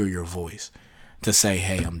and hear your voice. To say,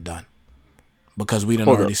 hey, I'm done. Because we done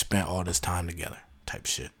already spent all this time together type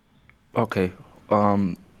shit. Okay.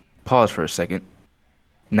 Pause for a second.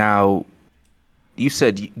 Now, you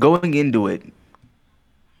said going into it,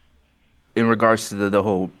 in regards to the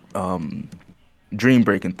whole dream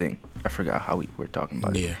breaking thing. I forgot how we were talking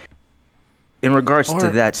about it. Yeah. In regards to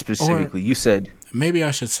that specifically, you said... Maybe I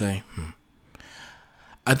should say,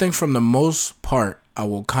 I think from the most part, I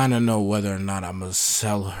will kind of know whether or not I'm going to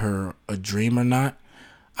sell her a dream or not.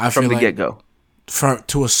 From the get-go.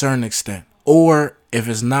 To a certain extent. Or if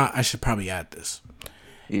it's not, I should probably add this.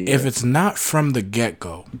 Yeah. If it's not from the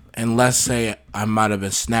get-go, and let's say I might have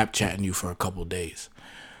been Snapchatting you for a couple days,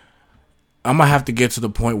 I'm going to have to get to the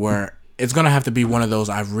point where it's going to have to be one of those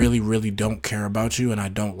I really, really don't care about you and I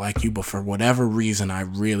don't like you, but for whatever reason, I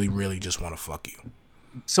really, really just want to fuck you.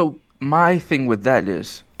 So... my thing with that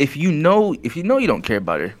is, if you know you don't care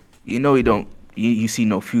about her, you see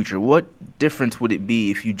no future, what difference would it be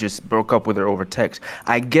if you just broke up with her over text?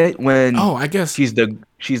 I get when I guess she's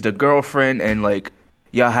the girlfriend and like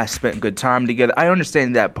y'all have spent good time together. I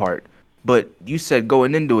understand that part, but you said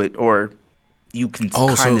going into it, or you can so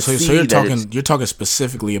you're talking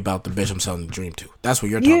specifically about the bitch I'm selling the dream to. That's what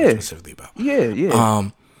you're talking specifically about. Yeah.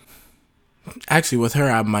 Actually, with her,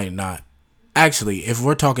 I might not. Actually, if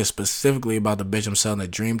we're talking specifically about the bitch I'm selling the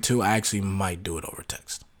dream to, I actually might do it over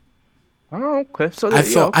text. Oh, okay. So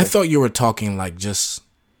I thought you were talking like just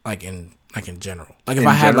like in general. Like if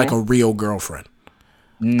I had like a real girlfriend.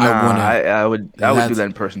 Nah, I would do that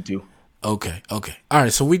in person too. Okay. All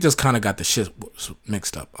right, so we just kind of got the shit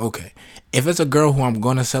mixed up. Okay. If it's a girl who I'm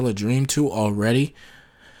going to sell a dream to already,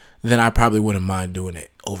 then I probably wouldn't mind doing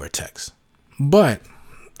it over text. But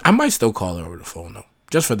I might still call her over the phone though,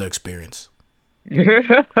 just for the experience.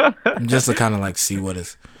 Just to kind of like see what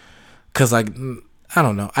is, because like I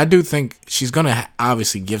don't know, I do think she's gonna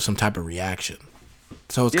obviously give some type of reaction,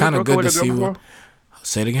 so it's kind of good to see what.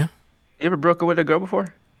 Say it again. You ever broke up with a girl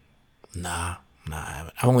before? Nah, I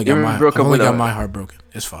haven't. I've only got my heart broken.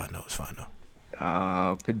 It's fine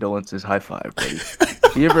though. Condolences, high five, buddy.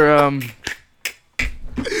 You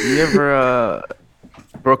ever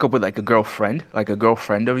broke up with like a girlfriend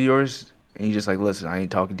of yours, and you just like, listen, I ain't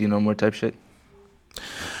talking to you no more type shit?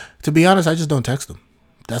 To be honest, I just don't text them.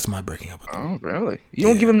 That's my breaking up with them. Oh, really? You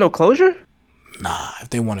don't give them no closure? Nah, if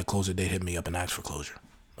they want to closure, they'd hit me up and ask for closure.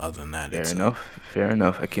 Other than that, Fair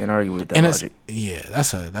enough. I can't argue with that logic. Yeah,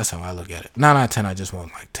 that's how I look at it. 9 out of 10, I just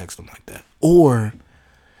won't like text them like that. Or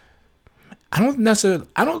I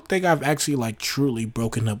don't think I've actually like truly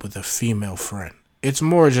broken up with a female friend. It's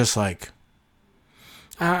more just like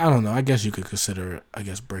I don't know. I guess you could consider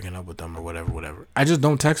it, breaking up with them or whatever. I just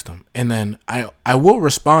don't text them. And then I will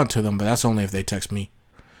respond to them, but that's only if they text me.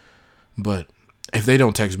 But if they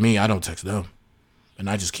don't text me, I don't text them. And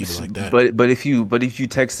I just keep it like that. But if you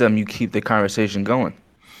text them, you keep the conversation going.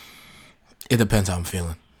 It depends how I'm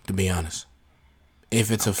feeling, to be honest.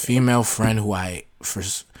 If it's a female friend who I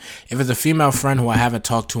haven't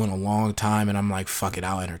talked to in a long time and I'm like, fuck it,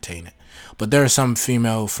 I'll entertain it. But there are some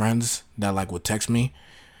female friends that like would text me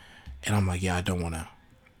and I'm like, yeah, I don't want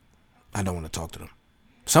to talk to them.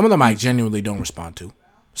 Some of them I genuinely don't respond to.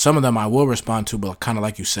 Some of them I will respond to, but kind of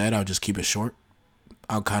like you said, I'll just keep it short.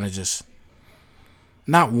 I'll kind of just,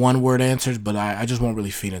 not one word answers, but I just won't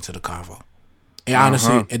really feed into the convo. And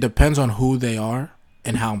honestly, it depends on who they are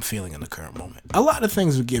and how I'm feeling in the current moment. A lot of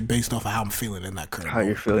things would get based off of how I'm feeling in that current moment. How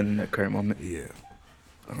you're feeling in that current moment. Yeah.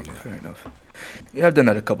 Fair enough. Yeah, I've done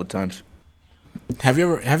that a couple times. Have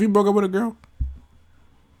you broke up with a girl?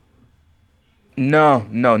 No,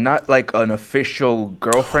 not like an official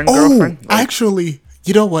girlfriend. Like, actually,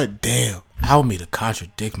 you know what? Damn. Allow me to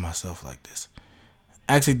contradict myself like this.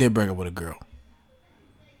 I actually did break up with a girl.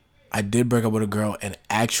 And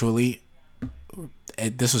actually,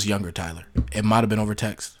 this was younger Tyler. It might have been over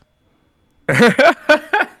text.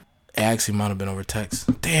 It actually might have been over text.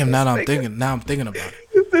 Damn, now I'm thinking about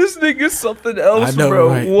it. This nigga's something else, I know, bro.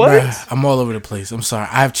 right? What? Bruh, I'm all over the place. I'm sorry.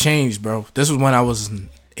 I've changed, bro. This was when I was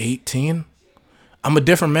 18. I'm a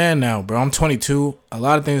different man now, bro. I'm 22. A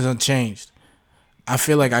lot of things have changed. I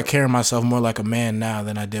feel like I carry myself more like a man now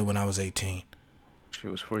than I did when I was 18. It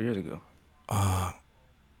was 4 years ago. I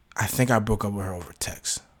think I broke up with her over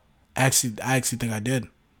text. I actually think I did.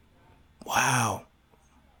 Wow.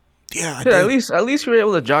 Yeah, I did. At least you were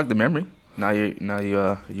able to jog the memory. Now you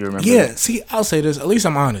remember. Yeah, that. see, I'll say this. At least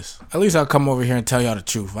I'm honest. At least I'll come over here and tell y'all the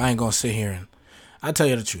truth. I ain't gonna sit here and I'll tell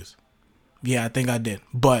you the truth. Yeah, I think I did.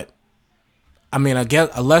 But I mean, I guess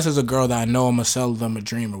unless it's a girl that I know I'm gonna sell them a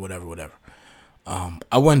dream or whatever.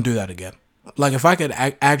 I wouldn't do that again. Like if I could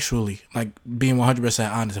actually, like being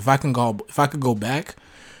 100% honest, if I could go back,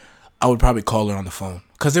 I would probably call her on the phone.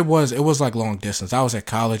 Cause it was like long distance. I was at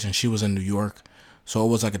college and she was in New York, so it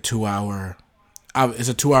was like a 2-hour. It's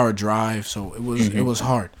a 2-hour drive, so it was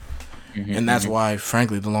hard. And that's why,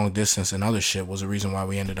 frankly, the long distance and other shit was the reason why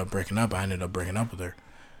we ended up breaking up. I ended up breaking up with her.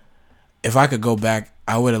 If I could go back,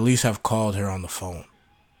 I would at least have called her on the phone.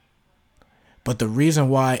 But the reason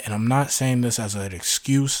why, and I'm not saying this as an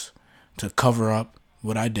excuse to cover up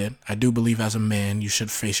what I did. I do believe as a man, you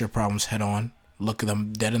should face your problems head on, look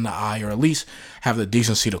them dead in the eye, or at least have the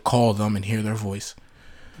decency to call them and hear their voice.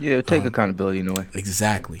 Yeah, take accountability in a way.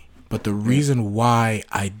 Exactly. But the reason why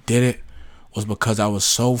I did it was because I was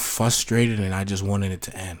so frustrated and I just wanted it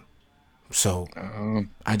to end. So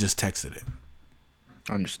I just texted it.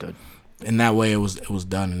 Understood. And that way it was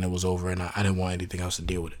done and it was over, and I didn't want anything else to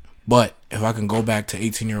deal with it. But if I can go back to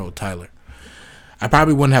 18-year-old Tyler, I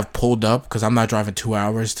probably wouldn't have pulled up because I'm not driving 2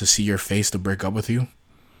 hours to see your face to break up with you.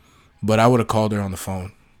 But I would have called her on the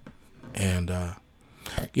phone. And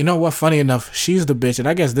you know what? Funny enough, she's the bitch. And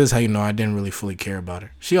I guess this is how you know I didn't really fully care about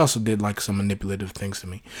her. She also did like some manipulative things to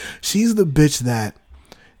me. She's the bitch that,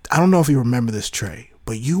 I don't know if you remember this, Trey,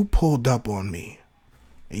 but you pulled up on me.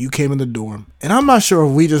 And you came in the dorm. And I'm not sure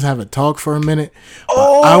if we just have a talk for a minute.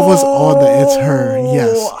 But I was on it's her.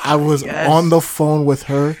 Yes. I was on the phone with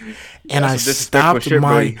her. And I stopped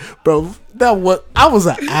bro, I was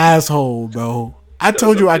an asshole, bro. I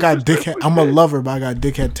told you I got dickhead. I'm a lover, but I got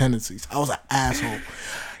dickhead tendencies. I was an asshole.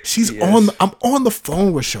 I'm on the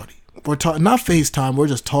phone with Shorty. We're talking, not FaceTime. We're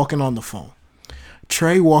just talking on the phone.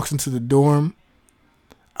 Trey walks into the dorm.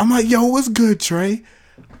 I'm like, yo, what's good, Trey?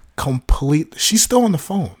 She's still on the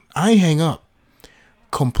phone. I ain't hang up.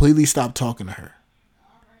 Completely stopped talking to her.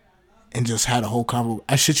 And just had a whole convo.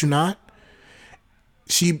 I shit you not.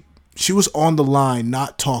 She was on the line,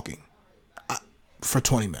 not talking, for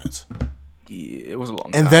 20 minutes. Yeah, it was a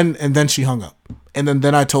long time. And then she hung up. And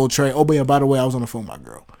then I told Trey, oh, but yeah, by the way, I was on the phone with my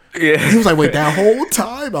girl. Yeah. He was like, wait, that whole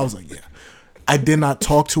time? I was like, yeah. I did not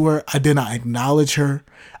talk to her. I did not acknowledge her.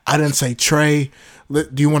 I didn't say, Trey, do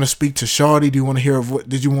you want to speak to Shawty? Do you want to hear her voice?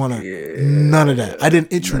 Did you want to? Yeah, none of that. I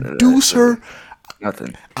didn't introduce her.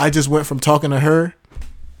 Nothing. I just went from talking to her.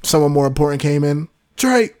 Someone more important came in.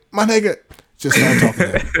 Trey, my nigga. Just started talking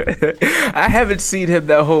to him. I haven't seen him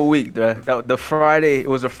that whole week. The Friday, it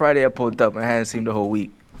was a Friday I pulled up. I hadn't seen him the whole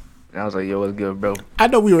week. And I was like, yo, what's good, bro? I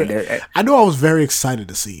know I was very excited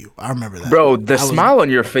to see you. I remember that. Bro, the smile on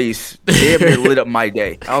your face damn near lit up my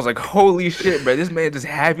day. I was like, holy shit, bro. This man just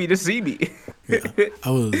happy to see me. Yeah,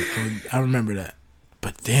 I remember that.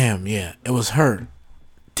 But damn, yeah, it was her.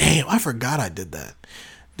 Damn, I forgot I did that.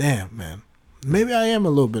 Damn, man. Maybe I am a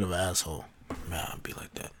little bit of an asshole. Man, I'll be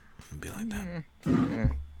like that. Yeah,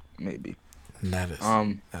 maybe. That is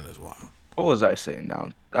wild. What was I saying now?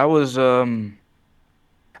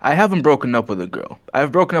 I haven't broken up with a girl.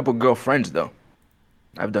 I've broken up with girlfriends though.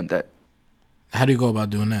 I've done that. How do you go about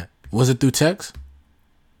doing that? Was it through text?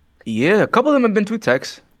 Yeah, a couple of them have been through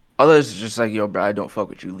text. Others just like, yo, bro, I don't fuck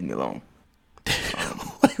with you. Leave me alone.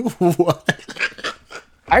 What?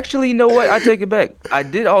 Actually, you know what? I take it back. I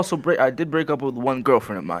did break up with one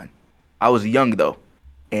girlfriend of mine. I was young though,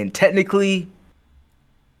 and technically,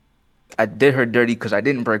 I did her dirty because I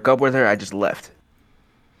didn't break up with her. I just left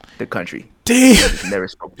the country. Damn. I just never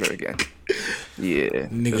spoke to her again. Yeah,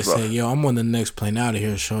 Nigga said, "Yo, I'm on the next plane out of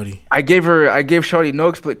here, shorty." I gave Shorty no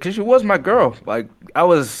explanation because she was my girl. Like I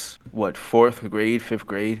was what, fourth grade, fifth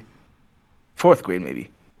grade, fourth grade maybe,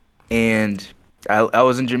 and I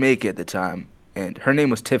was in Jamaica at the time, and her name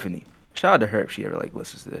was Tiffany. Shout out to her if she ever like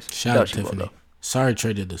listens to this. Shout out Tiffany. Sorry,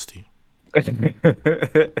 Trey did this to you.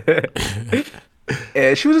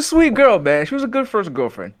 And she was a sweet girl, man. She was a good first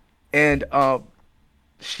girlfriend, and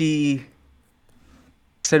she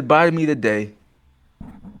said bye to me today.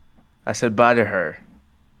 I said bye to her.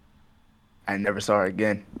 I never saw her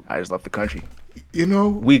again. I just left the country. You know,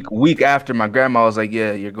 week after, my grandma was like,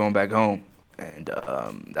 "Yeah, you're going back home," and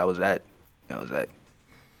that was that. That was that.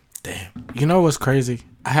 Damn. You know what's crazy?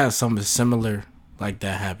 I had something similar like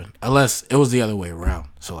that happen. Unless it was the other way around.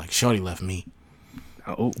 So like, shorty left me.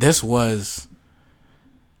 Oh. This was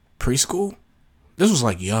preschool. This was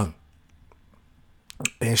like young,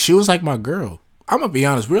 and she was like my girl. I'm gonna be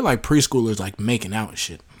honest. We're like preschoolers, like making out and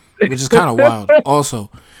shit, which is kind of wild.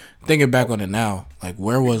 Also, thinking back on it now, like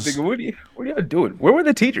what are y'all doing? Where were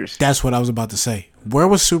the teachers? That's what I was about to say. Where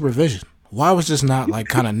was supervision? Why was this not like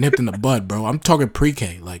kind of nipped in the bud, bro? I'm talking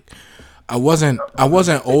pre-K. Like I wasn't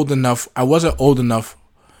old enough. I wasn't old enough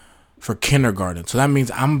for kindergarten. So that means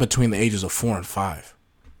I'm between the ages of 4 and 5.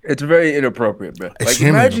 It's very inappropriate, bro.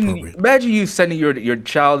 Extremely like inappropriate. Imagine you sending your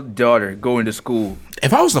child daughter going to school.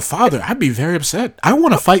 If I was the father, I'd be very upset. I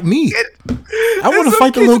want to fight me. I want to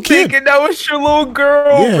fight the little kid. That was your little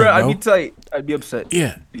girl, Yeah, bro. bro. I'd be tight. I'd be upset.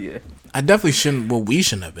 Yeah. Yeah. I definitely shouldn't. Well, we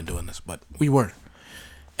shouldn't have been doing this, but we were.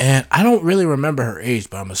 And I don't really remember her age,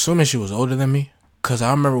 but I'm assuming she was older than me. Because I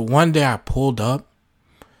remember one day I pulled up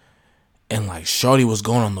and like shorty was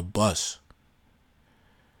going on the bus.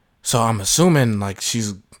 So I'm assuming like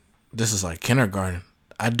this is like kindergarten.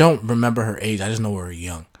 I don't remember her age. I just know we were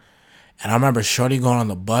young. And I remember shorty going on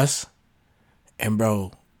the bus. And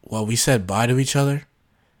bro, while we said bye to each other,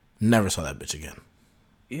 never saw that bitch again.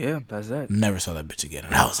 Yeah, that's that. Never saw that bitch again.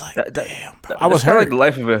 And I was like, damn, bro. I was hurt.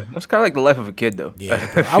 That's kind of like the life of a kid, though.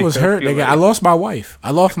 Yeah, bro. I was hurt, nigga. I lost my wife.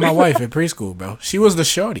 I lost my wife in preschool, bro. She was the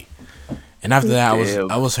shorty. And after that,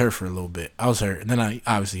 I was hurt for a little bit. I was hurt. And then I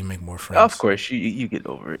obviously make more friends. Of course, you get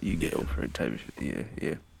over it. You get over it type of shit.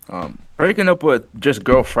 Yeah. Breaking up with just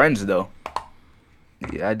girlfriends, though.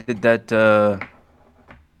 Yeah, I did that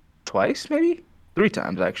twice, maybe? 3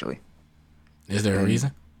 times, actually. Is there a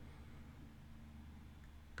reason?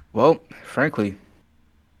 Well, frankly,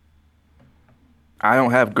 I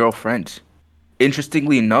don't have girlfriends.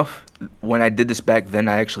 Interestingly enough, when I did this back then,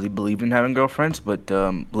 I actually believed in having girlfriends, but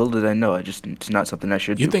little did I know, it's not something I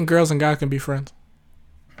should do. You think girls and guys can be friends?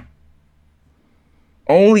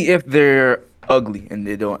 Only if they're ugly and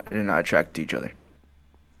they're not attracted to each other.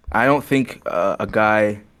 I don't think a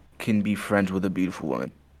guy can be friends with a beautiful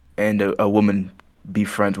woman, and a woman be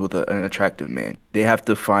friends with an attractive man. They have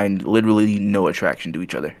to find literally no attraction to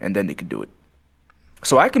each other, and then they can do it.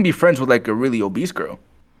 So I can be friends with like a really obese girl.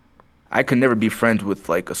 I can never be friends with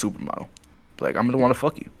like a supermodel. Like I'm gonna want to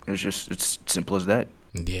fuck you. It's simple as that.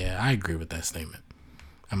 Yeah, I agree with that statement.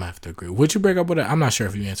 I'm gonna have to agree. Would you break up with I'm not sure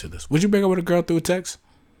if you answered this. Would you break up with a girl through a text?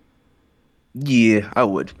 Yeah, I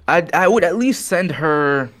would. I would at least send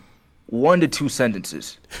her 1 to 2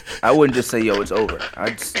 sentences. I wouldn't just say, yo, it's over.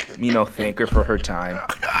 I'd just, thank her for her time.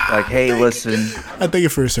 Like, hey, listen. I thank you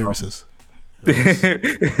for your services. You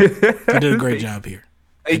did a great job here.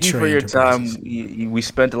 Thank you for your time. We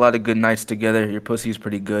spent a lot of good nights together. Your pussy's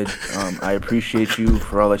pretty good. I appreciate you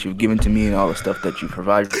for all that you've given to me and all the stuff that you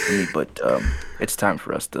provided for me, but it's time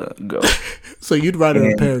for us to go. So you'd write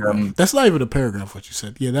in a paragraph. That's not even a paragraph, what you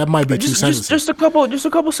said. Yeah, that might be 2 sentences. Just a couple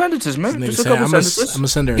sentences, man. Just a couple sentences. I'm going to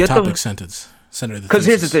send her a topic sentence. Send her the Because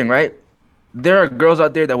here's the thing, right? There are girls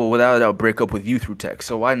out there that will without a doubt break up with you through text.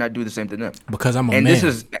 So why not do the same to them? Because I'm a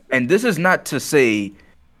man. This is not to say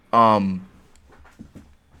an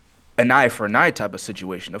eye for an eye type of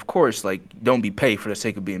situation. Of course, like, don't be petty for the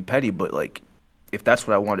sake of being petty, but like, if that's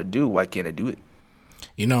what I want to do, why can't I do it?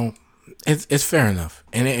 It's fair enough,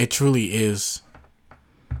 and it truly is.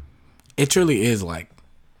 It truly is like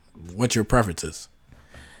what your preference is.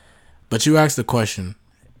 But you ask the question,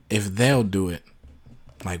 if they'll do it,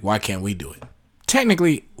 like, why can't we do it?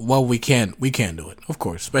 Technically, well, we can do it, of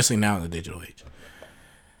course, especially now in the digital age.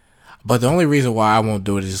 But the only reason why I won't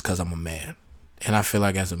do it is just because I'm a man. And I feel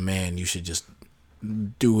like as a man, you should just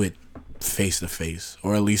do it face to face,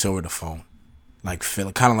 or at least over the phone. Like,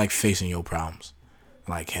 kind of like facing your problems,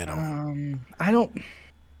 like head on.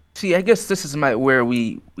 See, I guess this is where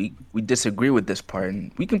we disagree with this part,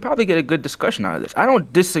 and we can probably get a good discussion out of this. I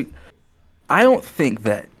don't think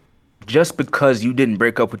that just because you didn't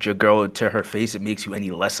break up with your girl to her face, it makes you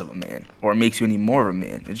any less of a man or it makes you any more of a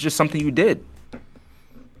man. It's just something you did.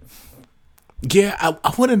 Yeah,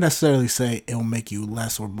 I wouldn't necessarily say it'll make you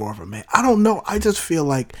less or more of a man. I don't know. I just feel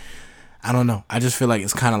like I don't know. I just feel like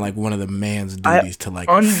it's kind of like one of the man's duties to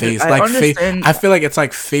face, I understand. I feel like it's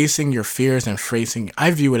like facing your fears and facing.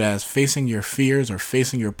 I view it as facing your fears or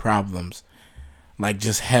facing your problems, like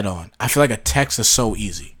just head on. I feel like a text is so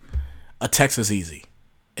easy. A text is easy.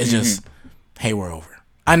 It's just, hey, we're over.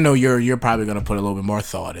 I know you're probably gonna put a little bit more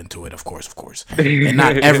thought into it, of course, and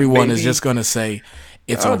not everyone is just gonna say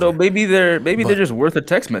it's I don't know. over. Maybe they're just worth a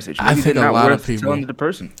text message. Maybe I think they're a not lot worth of people. telling the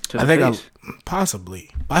person to I the think face. possibly.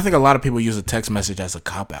 I think a lot of people use a text message as a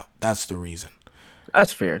cop out. That's the reason.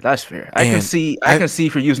 That's fair. That's fair. I can And see. I can see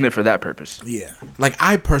for using it for that purpose. Yeah. Like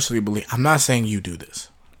I personally believe. I'm not saying you do this,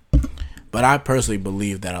 but I personally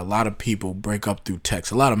believe that a lot of people break up through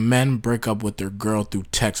text. A lot of men break up with their girl through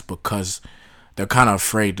text because they're kind of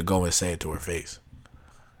afraid to go and say it to her face.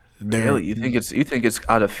 Really, you think it's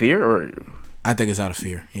out of fear, or I think it's out of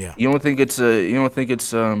fear. Yeah. you don't think it's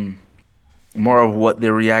more of what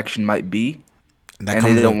their reaction might be, That and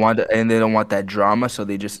comes. they don't want that drama, so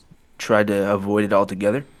they just try to avoid it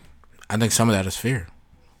altogether. I think some of that is fear.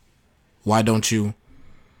 Why don't you?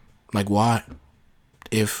 Like why?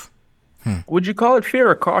 If Would you call it fear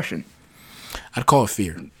or caution? I'd call it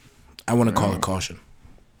fear. I want to call it caution.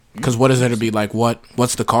 Because what is there to be like?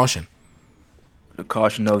 What's the caution? The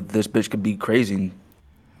caution of this bitch could be crazy and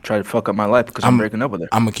try to fuck up my life because I'm breaking up with her.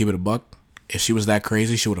 I'm gonna keep it a buck. If she was that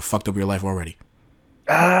crazy, she would have fucked up your life already.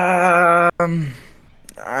 I mean,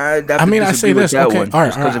 I say this. Okay, all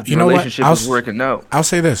right. Because if You the know what? relationship is working out. I'll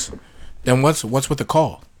say this. Then what's with the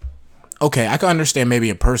call? Okay, I can understand maybe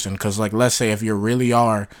a person because, like, let's say if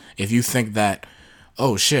you think that,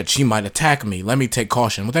 oh shit, she might attack me. Let me take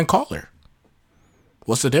caution. Well, then call her.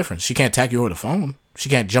 What's the difference? She can't attack you over the phone. She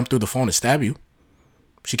can't jump through the phone and stab you.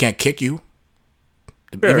 She can't kick you.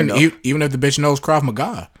 Even if the bitch knows Krav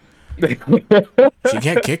Maga, she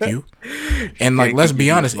can't kick you. And like, let's be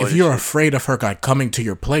honest, if you're afraid of her like coming to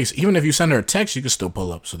your place, even if you send her a text, you can still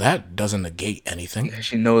pull up. So that doesn't negate anything.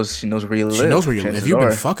 She knows where you live. She knows where you live. If you've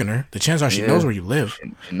been fucking her, the chances are she knows where you live.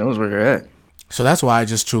 She knows where you're at. So that's why I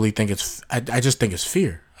just truly think I just think it's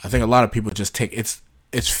fear. I think a lot of people just take it's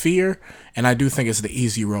fear, and I do think it's the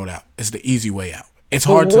easy road out. It's the easy way out. It's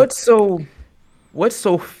hard to. What's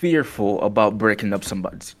so fearful about breaking up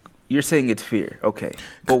somebody? You're saying it's fear, okay?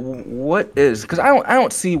 But what is? Because I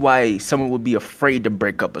don't see why someone would be afraid to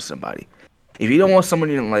break up with somebody. If you don't want someone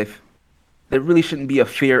in your life, there really shouldn't be a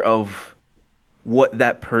fear of what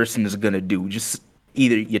that person is gonna do. Just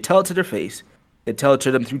either you tell it to their face, you tell it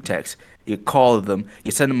to them through text, you call them,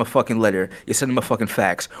 you send them a fucking letter, you send them a fucking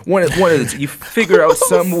fax. One of the you figure out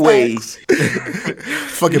some way.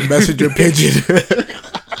 Fucking messenger pigeon.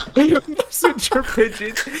 Messenger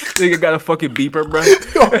pigeon. Nigga got a fucking beeper, bro.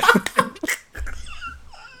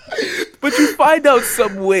 But you find out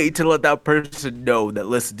some way to let that person know that,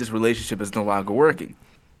 listen, this relationship is no longer working.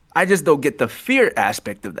 I just don't get the fear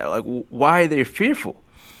aspect of that. Like, why are they fearful?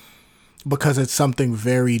 Because it's something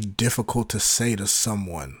very difficult to say to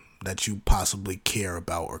someone that you possibly care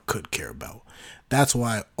about or could care about. That's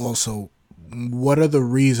why also, what are the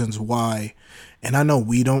reasons why, and I know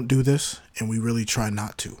we don't do this and we really try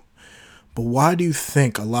not to, but why do you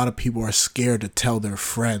think a lot of people are scared to tell their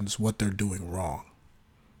friends what they're doing wrong?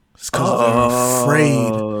 It's because they're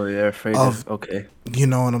afraid. Oh, they're afraid of, okay. You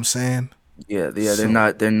know what I'm saying? Yeah, they're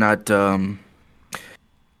not,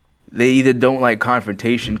 they either don't like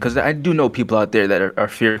confrontation, because I do know people out there that are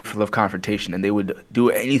fearful of confrontation, and they would do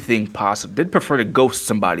anything possible. They'd prefer to ghost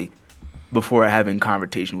somebody before having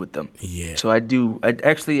confrontation with them. Yeah. So I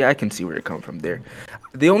can see where you're coming from there.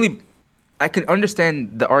 I can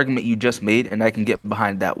understand the argument you just made, and I can get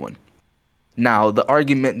behind that one. Now, the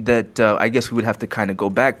argument that I guess we would have to kind of go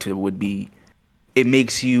back to would be, it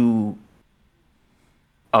makes you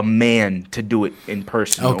a man to do it in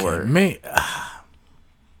person. Okay,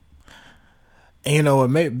 you know what?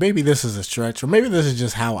 Maybe this is a stretch, or maybe this is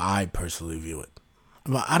just how I personally view it.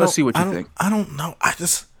 But Let's see what you think. I don't know.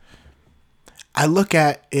 I look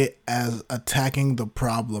at it as attacking the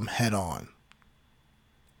problem head on,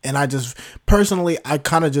 and I just personally, I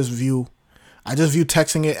just view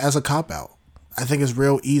texting it as a cop out. I think it's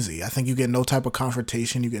real easy. I think you get no type of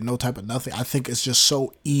confrontation. You get no type of nothing. I think it's just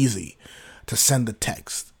so easy to send the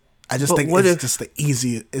text. I just think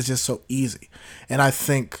it's just so easy. And I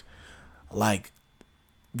think, like,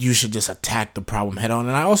 you should just attack the problem head on.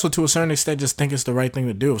 And I also, to a certain extent, just think it's the right thing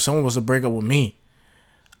to do. If someone was to break up with me,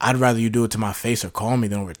 I'd rather you do it to my face or call me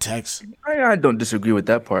than over text. I don't disagree with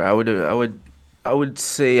that part. I would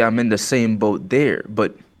say I'm in the same boat there,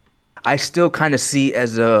 but I still kind of see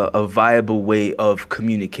as a viable way of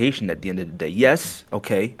communication at the end of the day. Yes,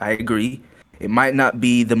 okay, I agree. It might not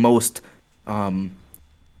be the most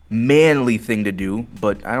manly thing to do,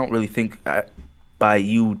 but I don't really think by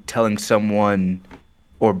you telling someone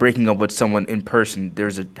or breaking up with someone in person,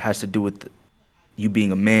 has to do with you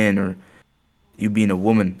being a man or you being a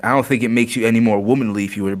woman. I don't think it makes you any more womanly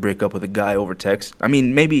if you were to break up with a guy over text. I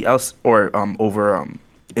mean, maybe else or over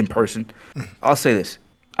in person. I'll say this.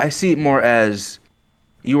 I see it more as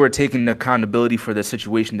you are taking accountability for the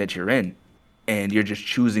situation that you're in, and you're just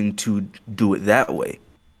choosing to do it that way.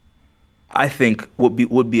 I think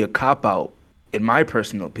would be a cop out, in my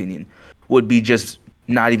personal opinion, would be just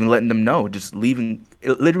not even letting them know, just leaving,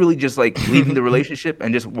 literally just like leaving the relationship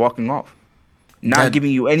and just walking off, not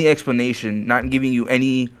giving you any explanation, not giving you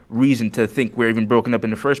any reason to think we're even broken up in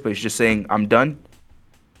the first place, just saying I'm done,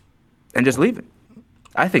 and just leaving.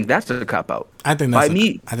 I think that's a cop out. I think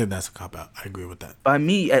that's a cop out. I agree with that. By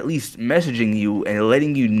me at least messaging you and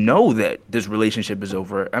letting you know that this relationship is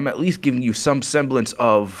over, I'm at least giving you some semblance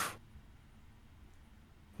of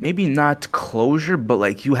maybe not closure, but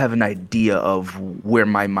like you have an idea of where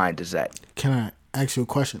my mind is at. Can I ask you a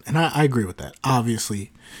question? And I agree with that,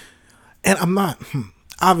 obviously. And I'm not,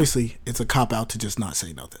 obviously, it's a cop out to just not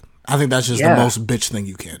say nothing. I think that's just the most bitch thing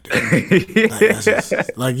you can do.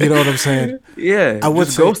 Like, you know what I'm saying? Yeah, I would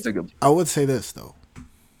say, ghosting him. I would say this, though.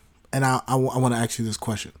 And I want to ask you this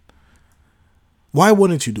question. Why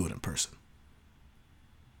wouldn't you do it in person?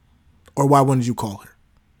 Or why wouldn't you call her?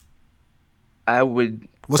 I would.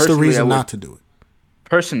 What's the reason not to do it?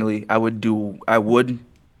 Personally, I would do it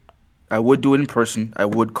in person. I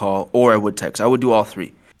would call or I would text. I would do all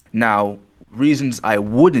three. Now, reasons I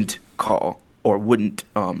wouldn't call or wouldn't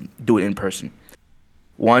do it in person.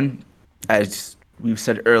 One, as we've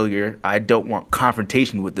said earlier, I don't want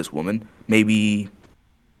confrontation with this woman. Maybe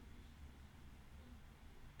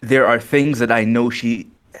there are things that I know she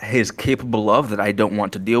is capable of that I don't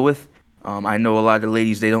want to deal with. I know a lot of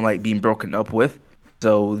ladies, they don't like being broken up with,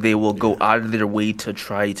 so they will go out of their way to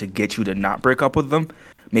try to get you to not break up with them.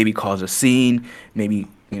 Maybe cause a scene, maybe,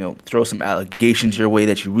 throw some allegations your way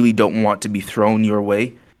that you really don't want to be thrown your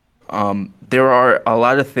way. There are a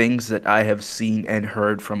lot of things that I have seen and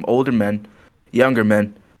heard from older men, younger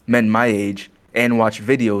men my age, and watch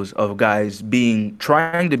videos of guys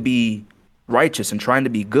trying to be righteous and trying to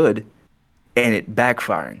be good, and it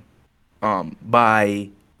backfiring by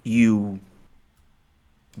you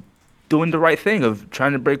doing the right thing of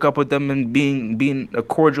trying to break up with them and being a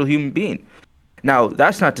cordial human being. Now,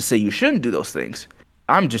 that's not to say you shouldn't do those things.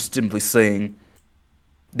 I'm just simply saying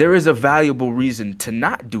there is a valuable reason to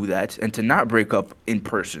not do that and to not break up in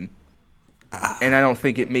person. And I don't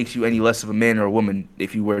think it makes you any less of a man or a woman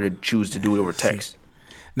if you were to choose to do it over text.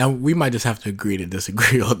 Now, we might just have to agree to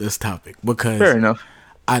disagree on this topic because fair enough.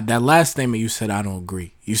 That last statement you said, I don't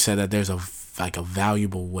agree. You said that there's a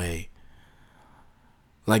valuable way.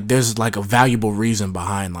 Like, there's like a valuable reason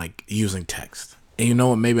behind like using text. And you know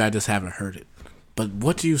what? Maybe I just haven't heard it. But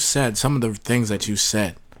what you said, some of the things that you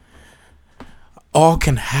said, all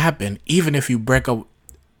can happen even if you break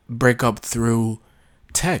up through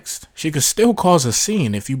text. She could still cause a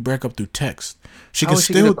scene if you break up through text. How is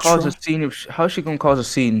she gonna cause a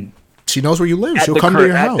scene? She knows where you live. She'll come to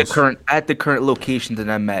your house. At the current location that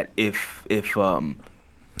I'm at, if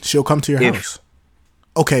she'll come to your house.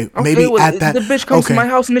 Okay, maybe at that. The bitch comes to my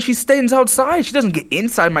house and then she stays outside. She doesn't get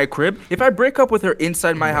inside my crib. If I break up with her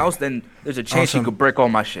inside my house, then there's a chance she could break all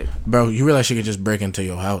my shit. Bro, you realize she could just break into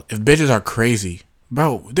your house. If bitches are crazy,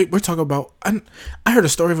 bro, we're talking about. I heard a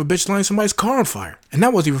story of a bitch lighting somebody's car on fire, and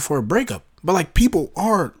that wasn't even for a breakup. But like, people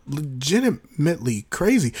are legitimately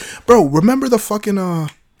crazy, bro. Remember the fucking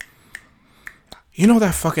that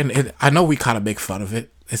fucking. I know we kind of make fun of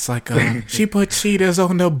it. It's like she put cheetahs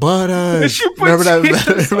on the butter. Remember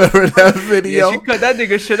that video? Yeah, she cut that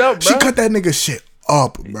nigga shit up, bro. She cut that nigga shit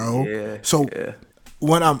up, bro. Yeah, so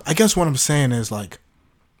what I'm saying is like,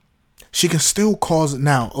 she can still cause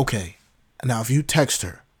now. Okay, now if you text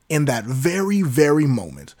her in that very very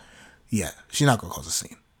moment, yeah, she's not gonna cause a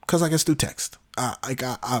scene because I guess through text.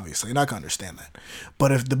 Obviously, and I can understand that.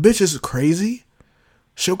 But if the bitch is crazy,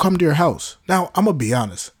 she'll come to your house. Now I'm gonna be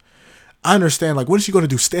honest. I understand, like, what is she going to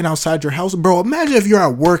do, stand outside your house? Bro, imagine if you're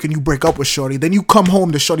at work and you break up with shorty, then you come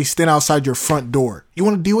home to shorty stand outside your front door. You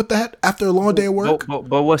want to deal with that after a long day of work?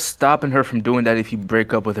 But what's stopping her from doing that if you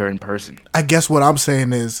break up with her in person? I guess what I'm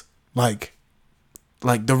saying is, like,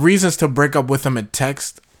 like the reasons to break up with them in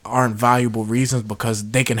text aren't valuable reasons because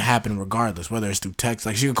they can happen regardless, whether it's through text.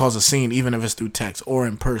 Like she could cause a scene even if it's through text or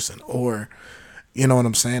in person, or you know what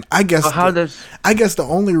I'm saying. I guess the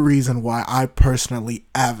only reason why I personally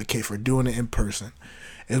advocate for doing it in person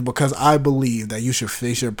is because I believe that you should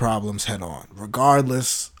face your problems head on,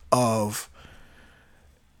 regardless of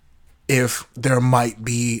if there might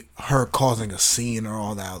be her causing a scene or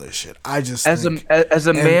all that other shit. I just as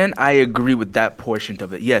a man, I agree with that portion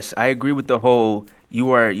of it. Yes, I agree with the whole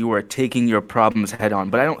you are taking your problems head on.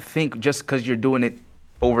 But I don't think just because you're doing it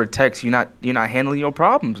over text, you're not handling your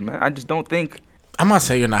problems, man. I just don't think. I'm not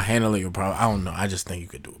saying you're not handling your problem. I don't know. I just think you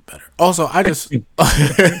could do it better. Also, I just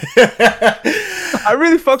I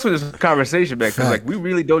really fucks with this conversation, man, because like we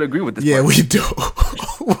really don't agree with this. Yeah, we do.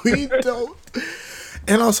 We don't.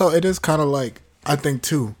 And also, it is kind of like, I think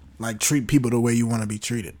too, like treat people the way you want to be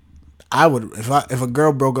treated. I would, if a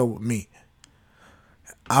girl broke up with me,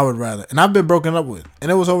 I would rather, and I've been broken up with, and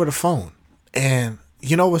it was over the phone. And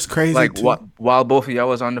you know what's crazy? Like what? While both of y'all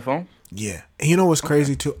was on the phone? Yeah. And you know what's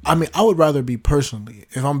crazy too? I mean, I would rather be personally,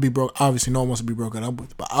 if I'm gonna be broke, obviously no one wants to be broken up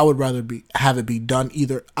with, but I would rather have it be done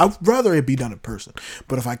I'd rather it be done in person.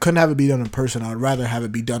 But if I couldn't have it be done in person, I'd rather have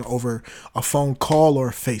it be done over a phone call or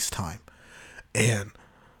a FaceTime. And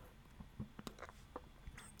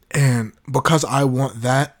because I want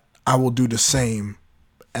that, I will do the same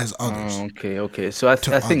as others. Okay. So I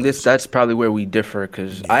think that's probably where we differ,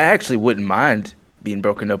 because I actually wouldn't mind being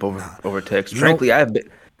broken up over text. Frankly,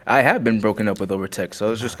 I have been broken up with over text,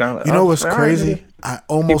 so it's just kind of like... You know what's crazy? Right, I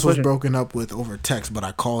almost was broken up with over text, but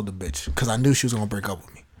I called the bitch because I knew she was going to break up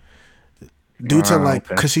with me. Due to like,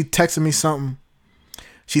 because she texted me something.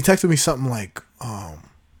 She texted me something like,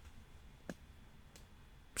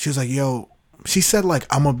 she was like, yo, she said like,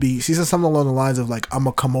 she said something along the lines of like, I'm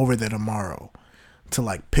going to come over there tomorrow to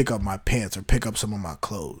like pick up my pants or pick up some of my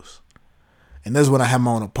clothes. And this is when I had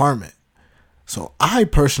my own apartment. So I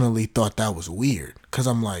personally thought that was weird because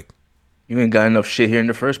I'm like, you ain't got enough shit here in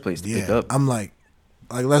the first place to pick up. I'm like,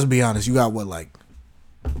 let's be honest. You got what, like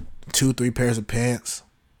 2-3 pairs of pants,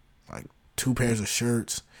 like 2 pairs of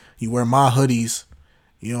shirts. You wear my hoodies.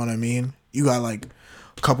 You know what I mean? You got like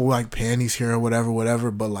a couple like panties here or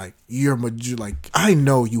whatever. But like I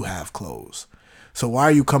know you have clothes. So why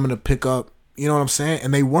are you coming to pick up? You know what I'm saying?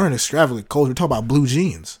 And they weren't extravagant clothes. We're talking about blue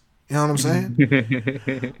jeans. You know what I'm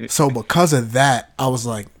saying? So because of that, I was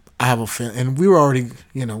like, I have a feeling, and we were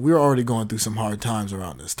already going through some hard times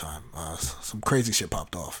around this time. Some crazy shit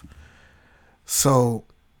popped off. So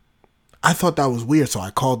I thought that was weird. So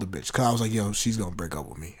I called the bitch because I was like, yo, she's gonna break up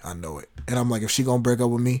with me. I know it. And I'm like, if she gonna break up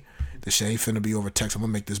with me, this shit ain't finna be over text. I'm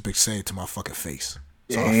gonna make this bitch say it to my fucking face.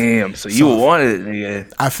 Damn. So you wanted it, yeah.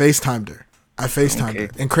 I FaceTimed her. her.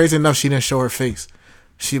 And crazy enough, she didn't show her face.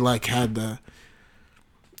 She like had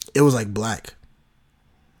it was like black.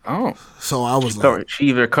 Oh. So I was she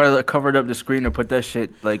either covered up the screen or put that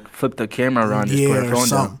shit, like flipped the camera around and put her phone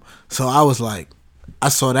down. So I was like, I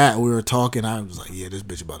saw that. We were talking. I was like, yeah, this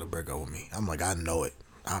bitch about to break up with me. I'm like, I know it.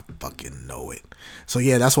 I fucking know it. So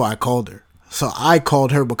yeah, that's why I called her. So I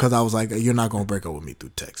called her because I was like, you're not going to break up with me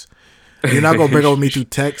through text. You're not going to break up with me through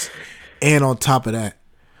text. And on top of that,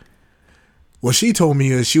 what she told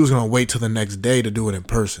me is she was going to wait till the next day to do it in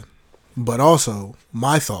person. But also,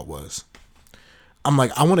 my thought was, I'm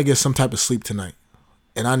like, I want to get some type of sleep tonight,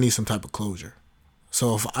 and I need some type of closure.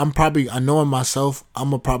 So if I know in myself, I'm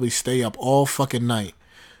going to probably stay up all fucking night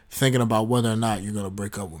thinking about whether or not you're going to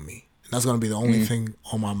break up with me. And that's going to be the only thing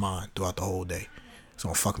on my mind throughout the whole day. It's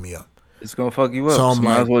going to fuck me up. It's going to fuck you up. So I'm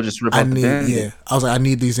might as well just rip out the band. Yeah. I was like, I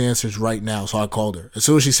need these answers right now. So I called her. As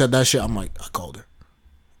soon as she said that shit, I'm like, I called her.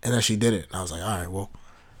 And then she did it. And I was like, all right, well.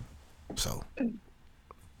 So.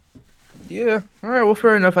 Yeah. All right. Well,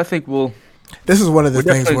 fair enough. I think This is one of the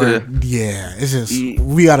things where, it's just,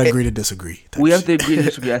 we got to agree to disagree. We have to agree to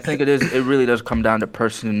disagree. I think it really does come down to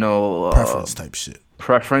personal preference type shit.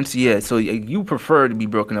 Preference, yeah. So you prefer to be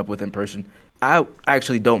broken up with in person. I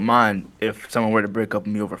actually don't mind if someone were to break up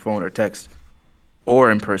with me over phone or text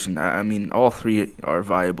or in person. I mean, all three are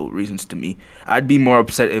viable reasons to me. I'd be more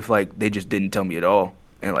upset if like they just didn't tell me at all.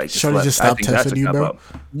 And like just stop texting you, bro.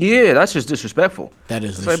 Yeah, that's just disrespectful. That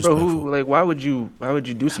is disrespectful. Like, bro, why would you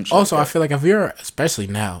do some shit? Also, like I feel like if you're, especially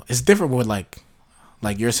now, it's different with like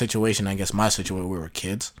your situation. I guess my situation, we were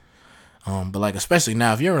kids. But like especially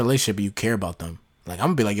now, if you're in a relationship and you care about them, like I'm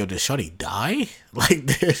gonna be like, yo, did Shorty die? Like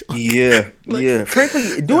this? Yeah.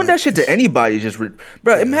 Frankly, doing that shit to anybody is just,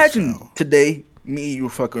 bro. Imagine today, me,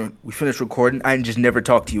 you we finished recording, I just never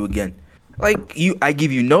talk to you again. Like I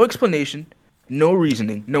give you no explanation. No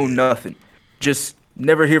reasoning, no nothing. Just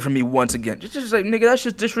Never hear from me once again. Just like, nigga, that's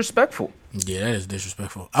just disrespectful. Yeah, that is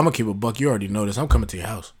disrespectful. I'm gonna keep a buck. You already know this. I'm coming to your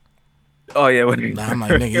house. Oh yeah, Nah, I'm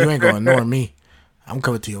like, nigga, you ain't gonna ignore me. I'm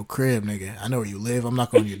coming to your crib, nigga. I know where you live. I'm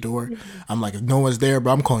knocking on your door. I'm like, if no one's there,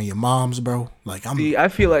 bro, I'm calling your mom's, bro. Like, See, I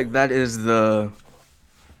feel like that is the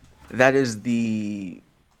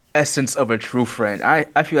essence of a true friend.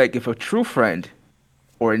 I feel like if a true friend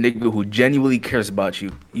or a nigga who genuinely cares about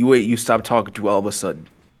you, you stop talking to all of a sudden.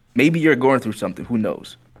 Maybe you're going through something, who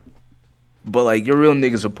knows? But like your real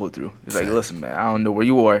niggas will pull through. It's like, listen, man, I don't know where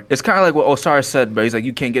you are. It's kind of like what Osar said, but he's like,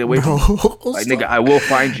 you can't get away from me. Like, nigga, I will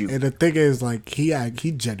find you. And the thing is, like, he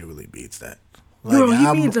genuinely beats that. Like, Yo,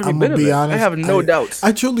 he means every bit of it. I have no doubts.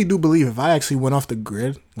 I truly do believe if I actually went off the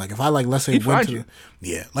grid, like if I like, let's say, like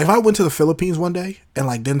if I went to the Philippines one day and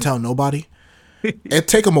like didn't tell nobody, it'd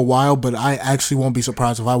take him a while, but I actually won't be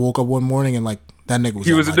surprised if I woke up one morning and like that nigga was.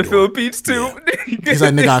 He was in the Philippines too. Yeah. He's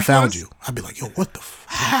like, nigga, I found you. I'd be like, yo, what the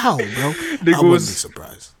how, bro? I wouldn't be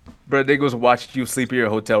surprised. Bro, they was watching you sleep in your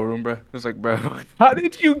hotel room, bro. It's like, bro, how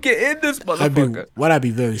did you get in this motherfucker? I'd be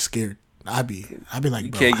very scared. I'd be like,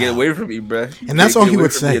 you bro, can't get away from me, bro. And that's all he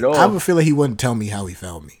would say. I would feel like he wouldn't tell me how he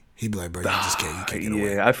found me. He'd be like, bro, you just can't. You can't get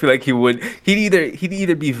away. Yeah, I feel like he would. He'd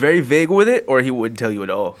either be very vague with it or he wouldn't tell you at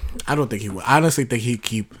all. I don't think he would. I honestly think he'd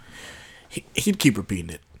keep repeating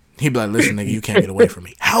it. He'd be like, listen, nigga, you can't get away from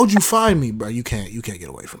me. How'd you find me, bro? You can't get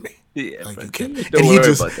away from me. Yeah, like bro, you can't.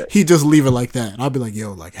 And he just leave it like that. And I'd be like,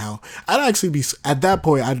 yo, like how? I'd actually be at that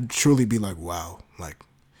point. I'd truly be like, wow, like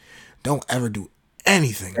don't ever do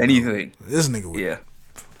anything. Anything. Bro. This nigga would. Yeah.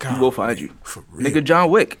 God, he will find you. For real. Nigga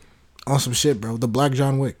John Wick. On some shit, bro. The Black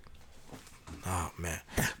John Wick. Oh man.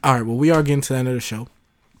 All right. Well, we are getting to the end of the show,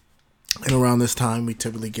 and around this time, we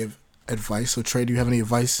typically give advice. So, Trey, do you have any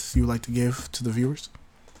advice you would like to give to the viewers?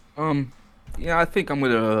 Yeah, I think I'm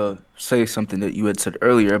gonna say something that you had said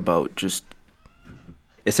earlier about just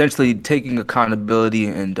essentially taking accountability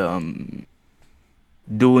and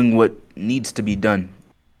doing what needs to be done,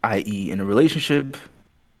 i.e., in a relationship,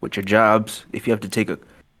 with your jobs, if you have to take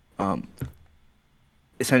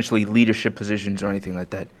essentially leadership positions or anything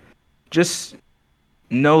like that. Just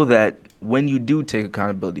know that when you do take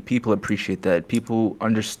accountability, people appreciate that. People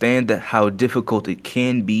understand that how difficult it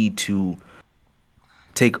can be to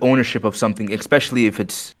take ownership of something, especially if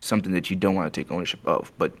it's something that you don't want to take ownership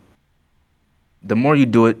of. But the more you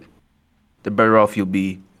do it, the better off you'll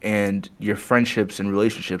be, and your friendships and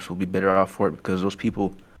relationships will be better off for it, because those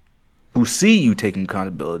people who see you taking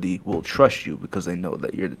accountability will trust you because they know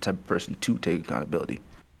that you're the type of person to take accountability.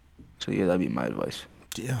 So yeah, that'd be my advice.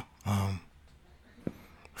 Yeah.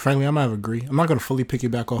 Frankly, I might agree. I'm not going to fully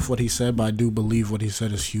piggyback off what he said, but I do believe what he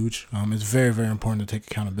said is huge. It's very, very important to take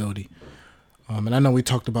accountability. And I know we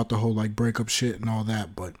talked about the whole like breakup shit and all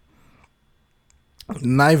that, but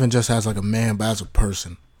not even just as like a man, but as a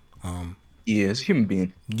person. Yeah, as a human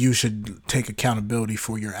being. You should take accountability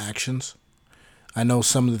for your actions. I know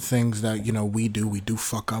some of the things that, we do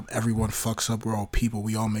fuck up. Everyone fucks up. We're all people.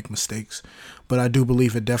 We all make mistakes. But I do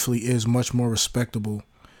believe it definitely is much more respectable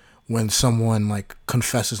when someone like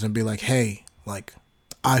confesses and be like, hey, like,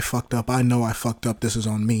 I fucked up. I know I fucked up. This is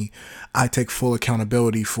on me. I take full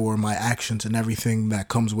accountability for my actions and everything that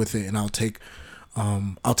comes with it, and I'll take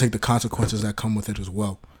the consequences that come with it as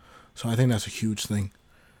well. So I think that's a huge thing.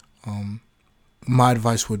 My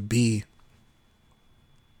advice would be,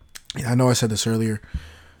 I know I said this earlier,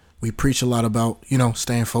 we preach a lot about,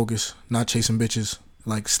 staying focused, not chasing bitches,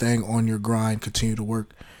 like staying on your grind, continue to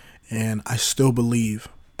work. And I still believe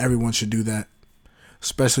everyone should do that,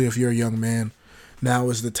 especially if you're a young man. Now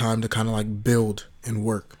is the time to kind of like build and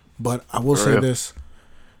work. But I will say this,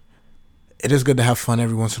 it is good to have fun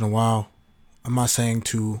every once in a while. I'm not saying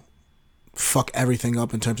to fuck everything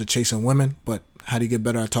up in terms of chasing women, but how do you get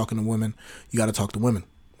better at talking to women? You got to talk to women.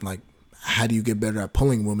 Like, how do you get better at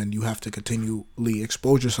pulling women? You have to continually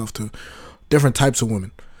expose yourself to different types of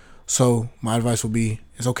women. So my advice would be,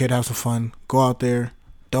 it's okay to have some fun. Go out there.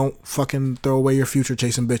 Don't fucking throw away your future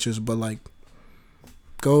chasing bitches, but like,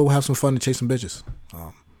 go have some fun and chase some bitches.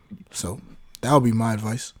 So that would be my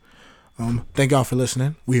advice. Thank y'all for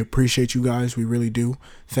listening. We appreciate you guys. We really do.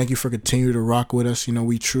 Thank you for continuing to rock with us.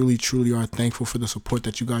 We truly, truly are thankful for the support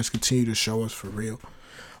that you guys continue to show us, for real.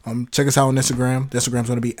 Check us out on Instagram. The Instagram's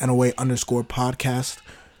going to be NOA_podcast.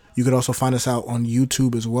 You could also find us out on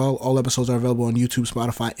YouTube as well. All episodes are available on YouTube,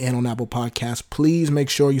 Spotify, and on Apple Podcasts. Please make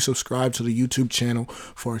sure you subscribe to the YouTube channel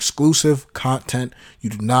for exclusive content. You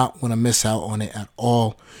do not want to miss out on it at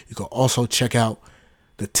all. You can also check out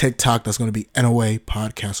the TikTok. That's going to be NOA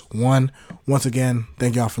Podcast 1. Once again,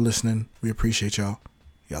 thank y'all for listening. We appreciate y'all.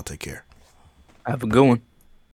 Y'all take care. Have a good one.